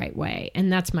do it in the right way.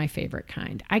 And that's my favorite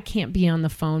kind. I can't be on the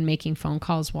phone making phone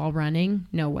calls while running.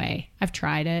 No way. I've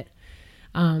tried it.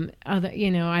 I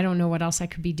don't know what else I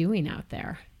could be doing out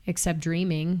there except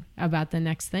dreaming about the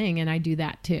next thing. And I do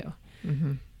that too.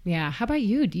 Mm-hmm. Yeah. How about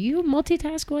you? Do you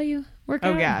multitask while you work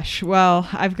out? Oh gosh. Well,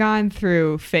 I've gone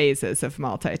through phases of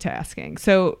multitasking.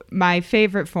 So my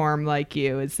favorite form, like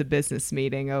you, is the business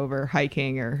meeting over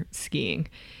hiking or skiing.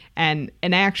 And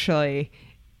actually,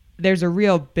 there's a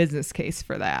real business case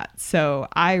for that. So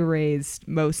I raised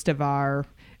most of our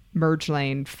Merge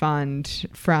Lane fund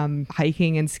from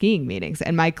hiking and skiing meetings.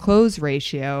 And my close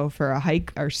ratio for a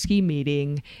hike or ski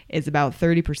meeting is about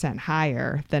 30%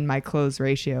 higher than my close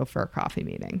ratio for a coffee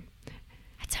meeting.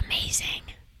 That's amazing.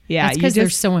 Yeah. That's because they're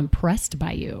so impressed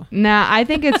by you. Nah, I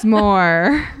think it's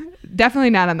more, definitely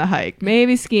not on the hike.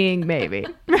 Maybe skiing, maybe.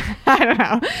 I don't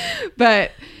know.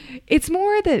 But it's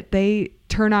more that they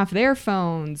turn off their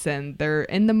phones and they're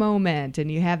in the moment, and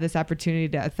you have this opportunity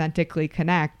to authentically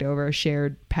connect over a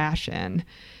shared passion.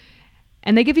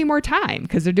 And they give you more time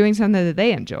because they're doing something that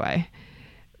they enjoy.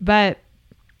 But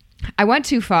I went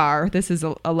too far. This is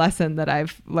a lesson that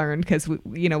I've learned because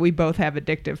we both have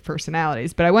addictive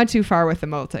personalities, but I went too far with the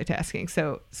multitasking.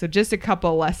 So just a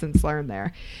couple lessons learned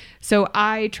there. So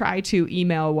I try to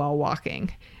email while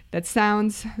walking. That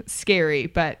sounds scary,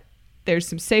 but there's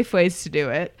some safe ways to do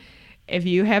it. If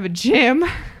you have a gym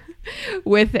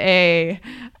with a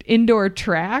indoor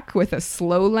track with a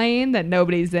slow lane that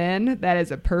nobody's in, that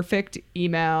is a perfect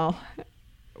email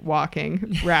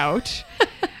walking route.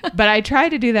 But I try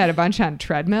to do that a bunch on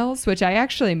treadmills, which I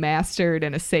actually mastered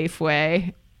in a safe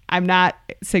way. I'm not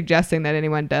suggesting that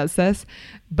anyone does this,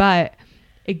 but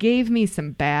it gave me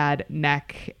some bad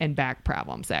neck and back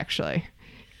problems, actually.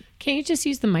 Can't you just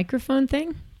use the microphone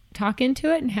thing? Talk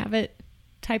into it and have it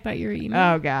type out your email?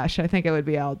 Oh gosh, I think it would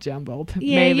be all jumbled.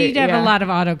 Yeah, maybe, you'd have a lot of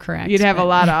autocorrect. You'd have a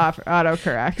lot of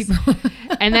autocorrects.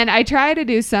 And then I try to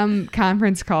do some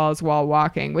conference calls while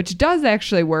walking, which does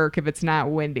actually work if it's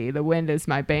not windy. The wind is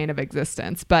my bane of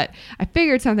existence. But I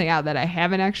figured something out that I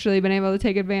haven't actually been able to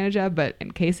take advantage of, but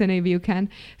in case any of you can.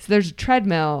 So there's a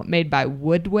treadmill made by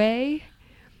Woodway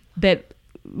that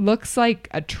looks like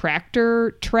a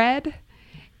tractor tread.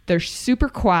 They're super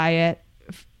quiet.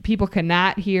 People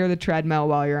cannot hear the treadmill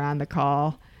while you're on the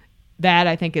call. That,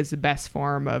 I think, is the best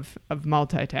form of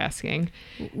multitasking.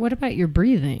 What about your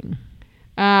breathing?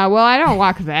 Well, I don't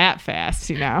walk that fast,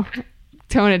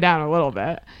 Tone it down a little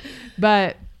bit.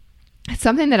 But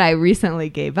something that I recently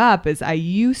gave up is I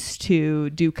used to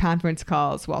do conference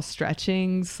calls while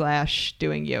stretching /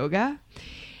 doing yoga.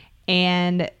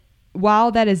 And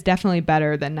while that is definitely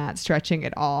better than not stretching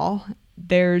at all,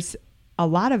 there's a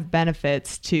lot of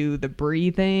benefits to the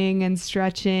breathing and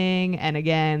stretching, and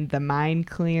again, the mind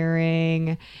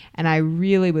clearing. And I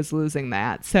really was losing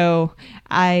that. So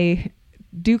I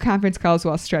do conference calls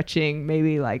while stretching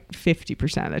maybe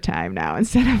 50% of the time now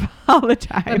instead of all the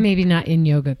time. But maybe not in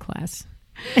yoga class.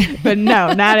 But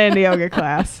no, not in the yoga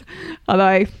class.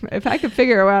 Although if I could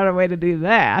figure out a way to do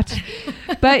that.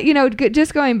 But,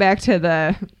 just going back to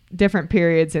the different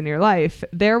periods in your life,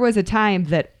 there was a time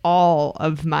that all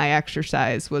of my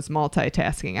exercise was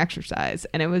multitasking exercise.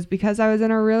 And it was because I was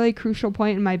in a really crucial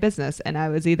point in my business, and I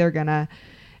was either going to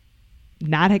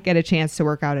not get a chance to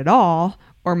work out at all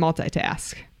or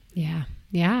multitask. Yeah.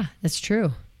 Yeah, that's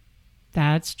true.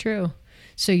 That's true.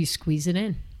 So you squeeze it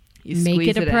in. You make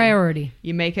it a priority.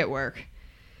 You make it work.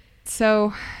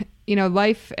 So,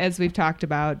 life, as we've talked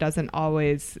about, doesn't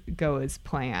always go as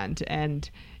planned. And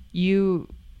you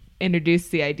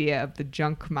introduced the idea of the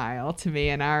junk mile to me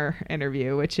in our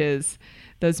interview, which is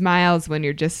those miles when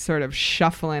you're just sort of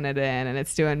shuffling it in and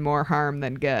it's doing more harm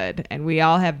than good. And we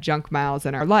all have junk miles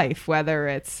in our life, whether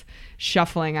it's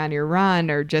shuffling on your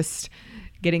run or just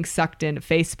getting sucked into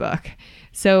Facebook.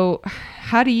 So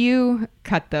how do you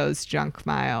cut those junk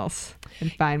miles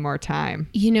and find more time?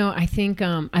 I think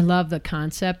I love the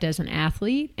concept as an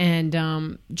athlete,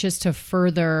 and just to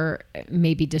further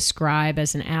maybe describe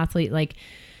as an athlete, like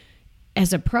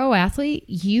as a pro athlete,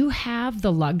 you have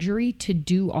the luxury to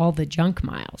do all the junk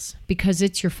miles because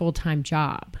it's your full-time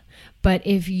job. But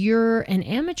if you're an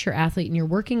amateur athlete and you're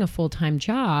working a full-time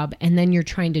job and then you're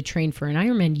trying to train for an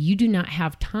Ironman, you do not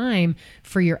have time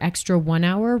for your extra 1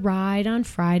 hour ride on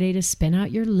Friday to spin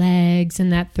out your legs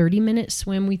and that 30-minute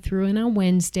swim we threw in on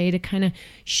Wednesday to kind of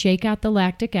shake out the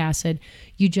lactic acid.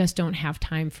 You just don't have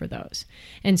time for those.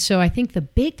 And so I think the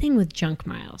big thing with junk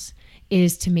miles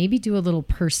is to maybe do a little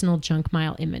personal junk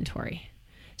mile inventory.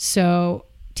 So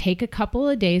take a couple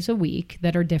of days a week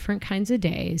that are different kinds of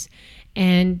days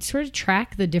and sort of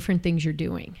track the different things you're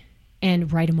doing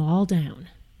and write them all down,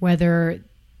 whether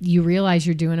you realize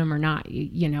you're doing them or not.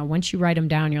 Once you write them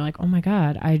down, you're like, oh my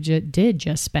God, I did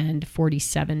just spend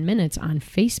 47 minutes on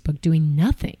Facebook doing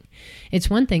nothing. It's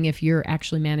one thing if you're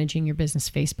actually managing your business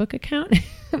Facebook account,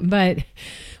 but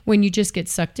when you just get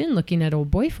sucked in looking at old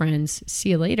boyfriends, see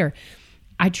you later.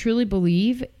 I truly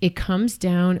believe it comes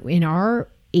down in our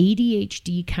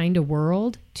ADHD kind of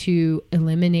world to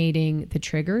eliminating the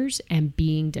triggers and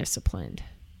being disciplined.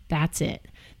 That's it.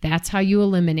 That's how you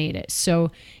eliminate it.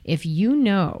 So if you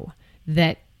know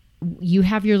that you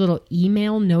have your little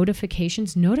email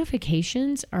notifications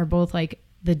are both like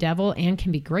the devil and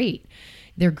can be great.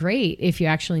 They're great if you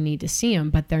actually need to see them,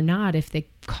 but they're not if they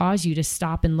cause you to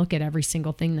stop and look at every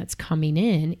single thing that's coming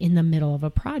in the middle of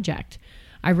a project.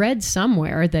 I read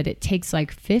somewhere that it takes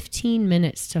like 15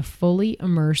 minutes to fully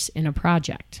immerse in a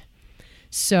project.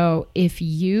 So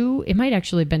it might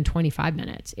actually have been 25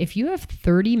 minutes. If you have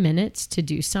 30 minutes to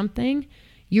do something,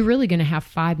 you're really going to have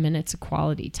 5 minutes of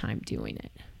quality time doing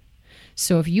it.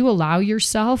 So if you allow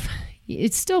yourself,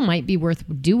 it still might be worth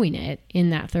doing it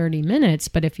in that 30 minutes,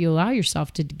 but if you allow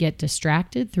yourself to get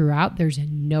distracted throughout, there's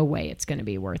no way it's going to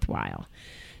be worthwhile.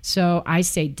 So I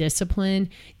say discipline.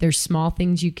 There's small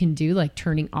things you can do like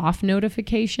turning off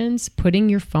notifications, putting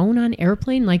your phone on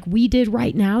airplane like we did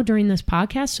right now during this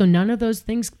podcast. So none of those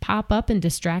things pop up and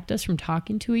distract us from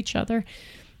talking to each other.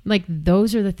 Like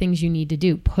those are the things you need to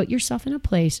do. Put yourself in a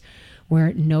place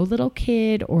where no little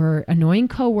kid or annoying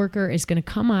coworker is going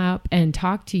to come up and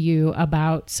talk to you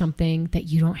about something that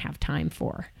you don't have time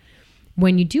for.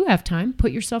 When you do have time,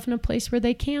 put yourself in a place where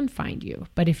they can find you.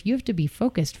 But if you have to be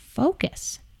focused,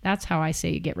 focus. That's how I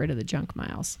say you get rid of the junk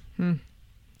miles.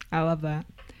 I love that.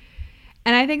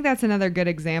 And I think that's another good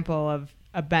example of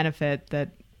a benefit that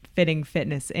fitting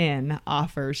fitness in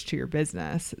offers to your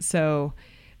business. So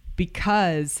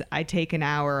because I take an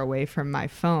hour away from my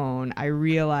phone, I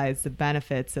realize the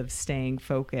benefits of staying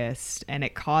focused, and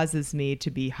it causes me to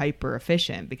be hyper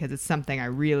efficient because it's something I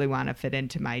really want to fit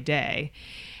into my day.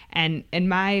 And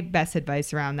my best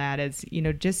advice around that is,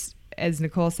 just as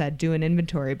Nicole said, do an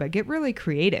inventory, but get really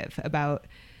creative about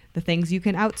the things you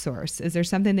can outsource. Is there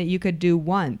something that you could do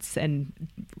once and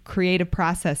create a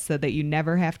process so that you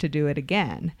never have to do it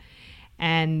again?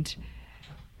 And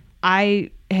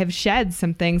I have shed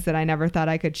some things that I never thought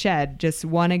I could shed. Just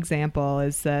one example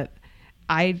is that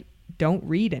I don't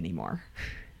read anymore.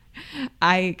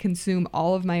 I consume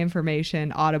all of my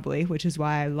information audibly, which is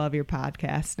why I love your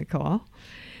podcast, Nicole.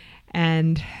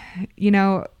 And,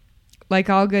 like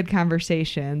all good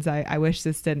conversations, I wish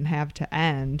this didn't have to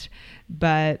end,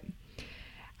 but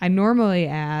I normally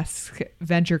ask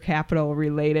venture capital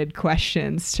related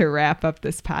questions to wrap up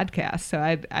this podcast. So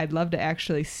I'd love to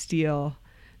actually steal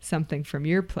something from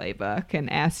your playbook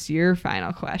and ask your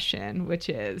final question, which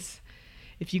is,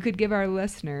 if you could give our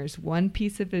listeners one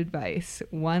piece of advice,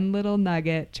 one little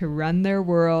nugget to run their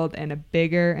world in a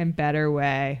bigger and better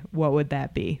way, what would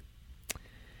that be?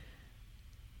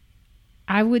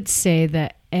 I would say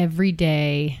that every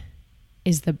day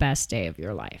is the best day of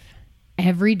your life.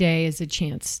 Every day is a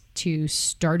chance to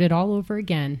start it all over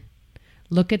again.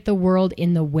 Look at the world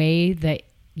in the way that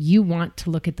you want to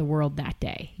look at the world that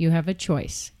day. You have a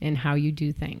choice in how you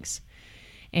do things.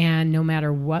 And no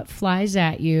matter what flies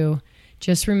at you,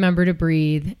 just remember to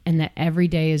breathe, and that every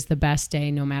day is the best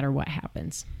day no matter what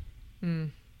happens.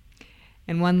 And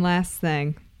one last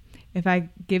thing. If I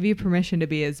give you permission to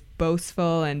be as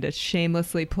boastful and to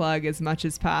shamelessly plug as much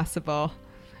as possible,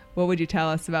 what would you tell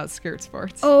us about Skirt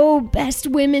Sports? Oh, best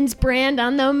women's brand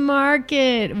on the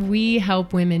market. We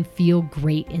help women feel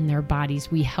great in their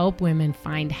bodies. We help women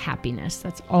find happiness.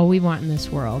 That's all we want in this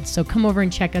world. So come over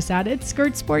and check us out at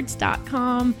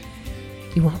skirtsports.com.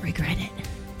 You won't regret it.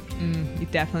 You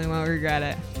definitely won't regret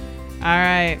it. All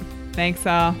right. Thanks,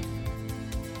 all.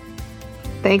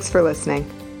 Thanks for listening.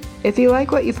 If you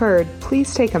like what you've heard,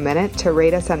 please take a minute to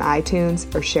rate us on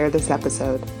iTunes or share this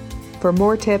episode. For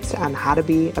more tips on how to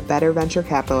be a better venture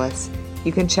capitalist,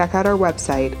 you can check out our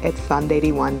website at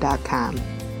fund81.com.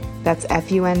 That's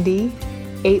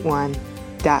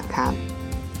FUND81.com.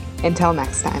 Until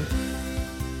next time.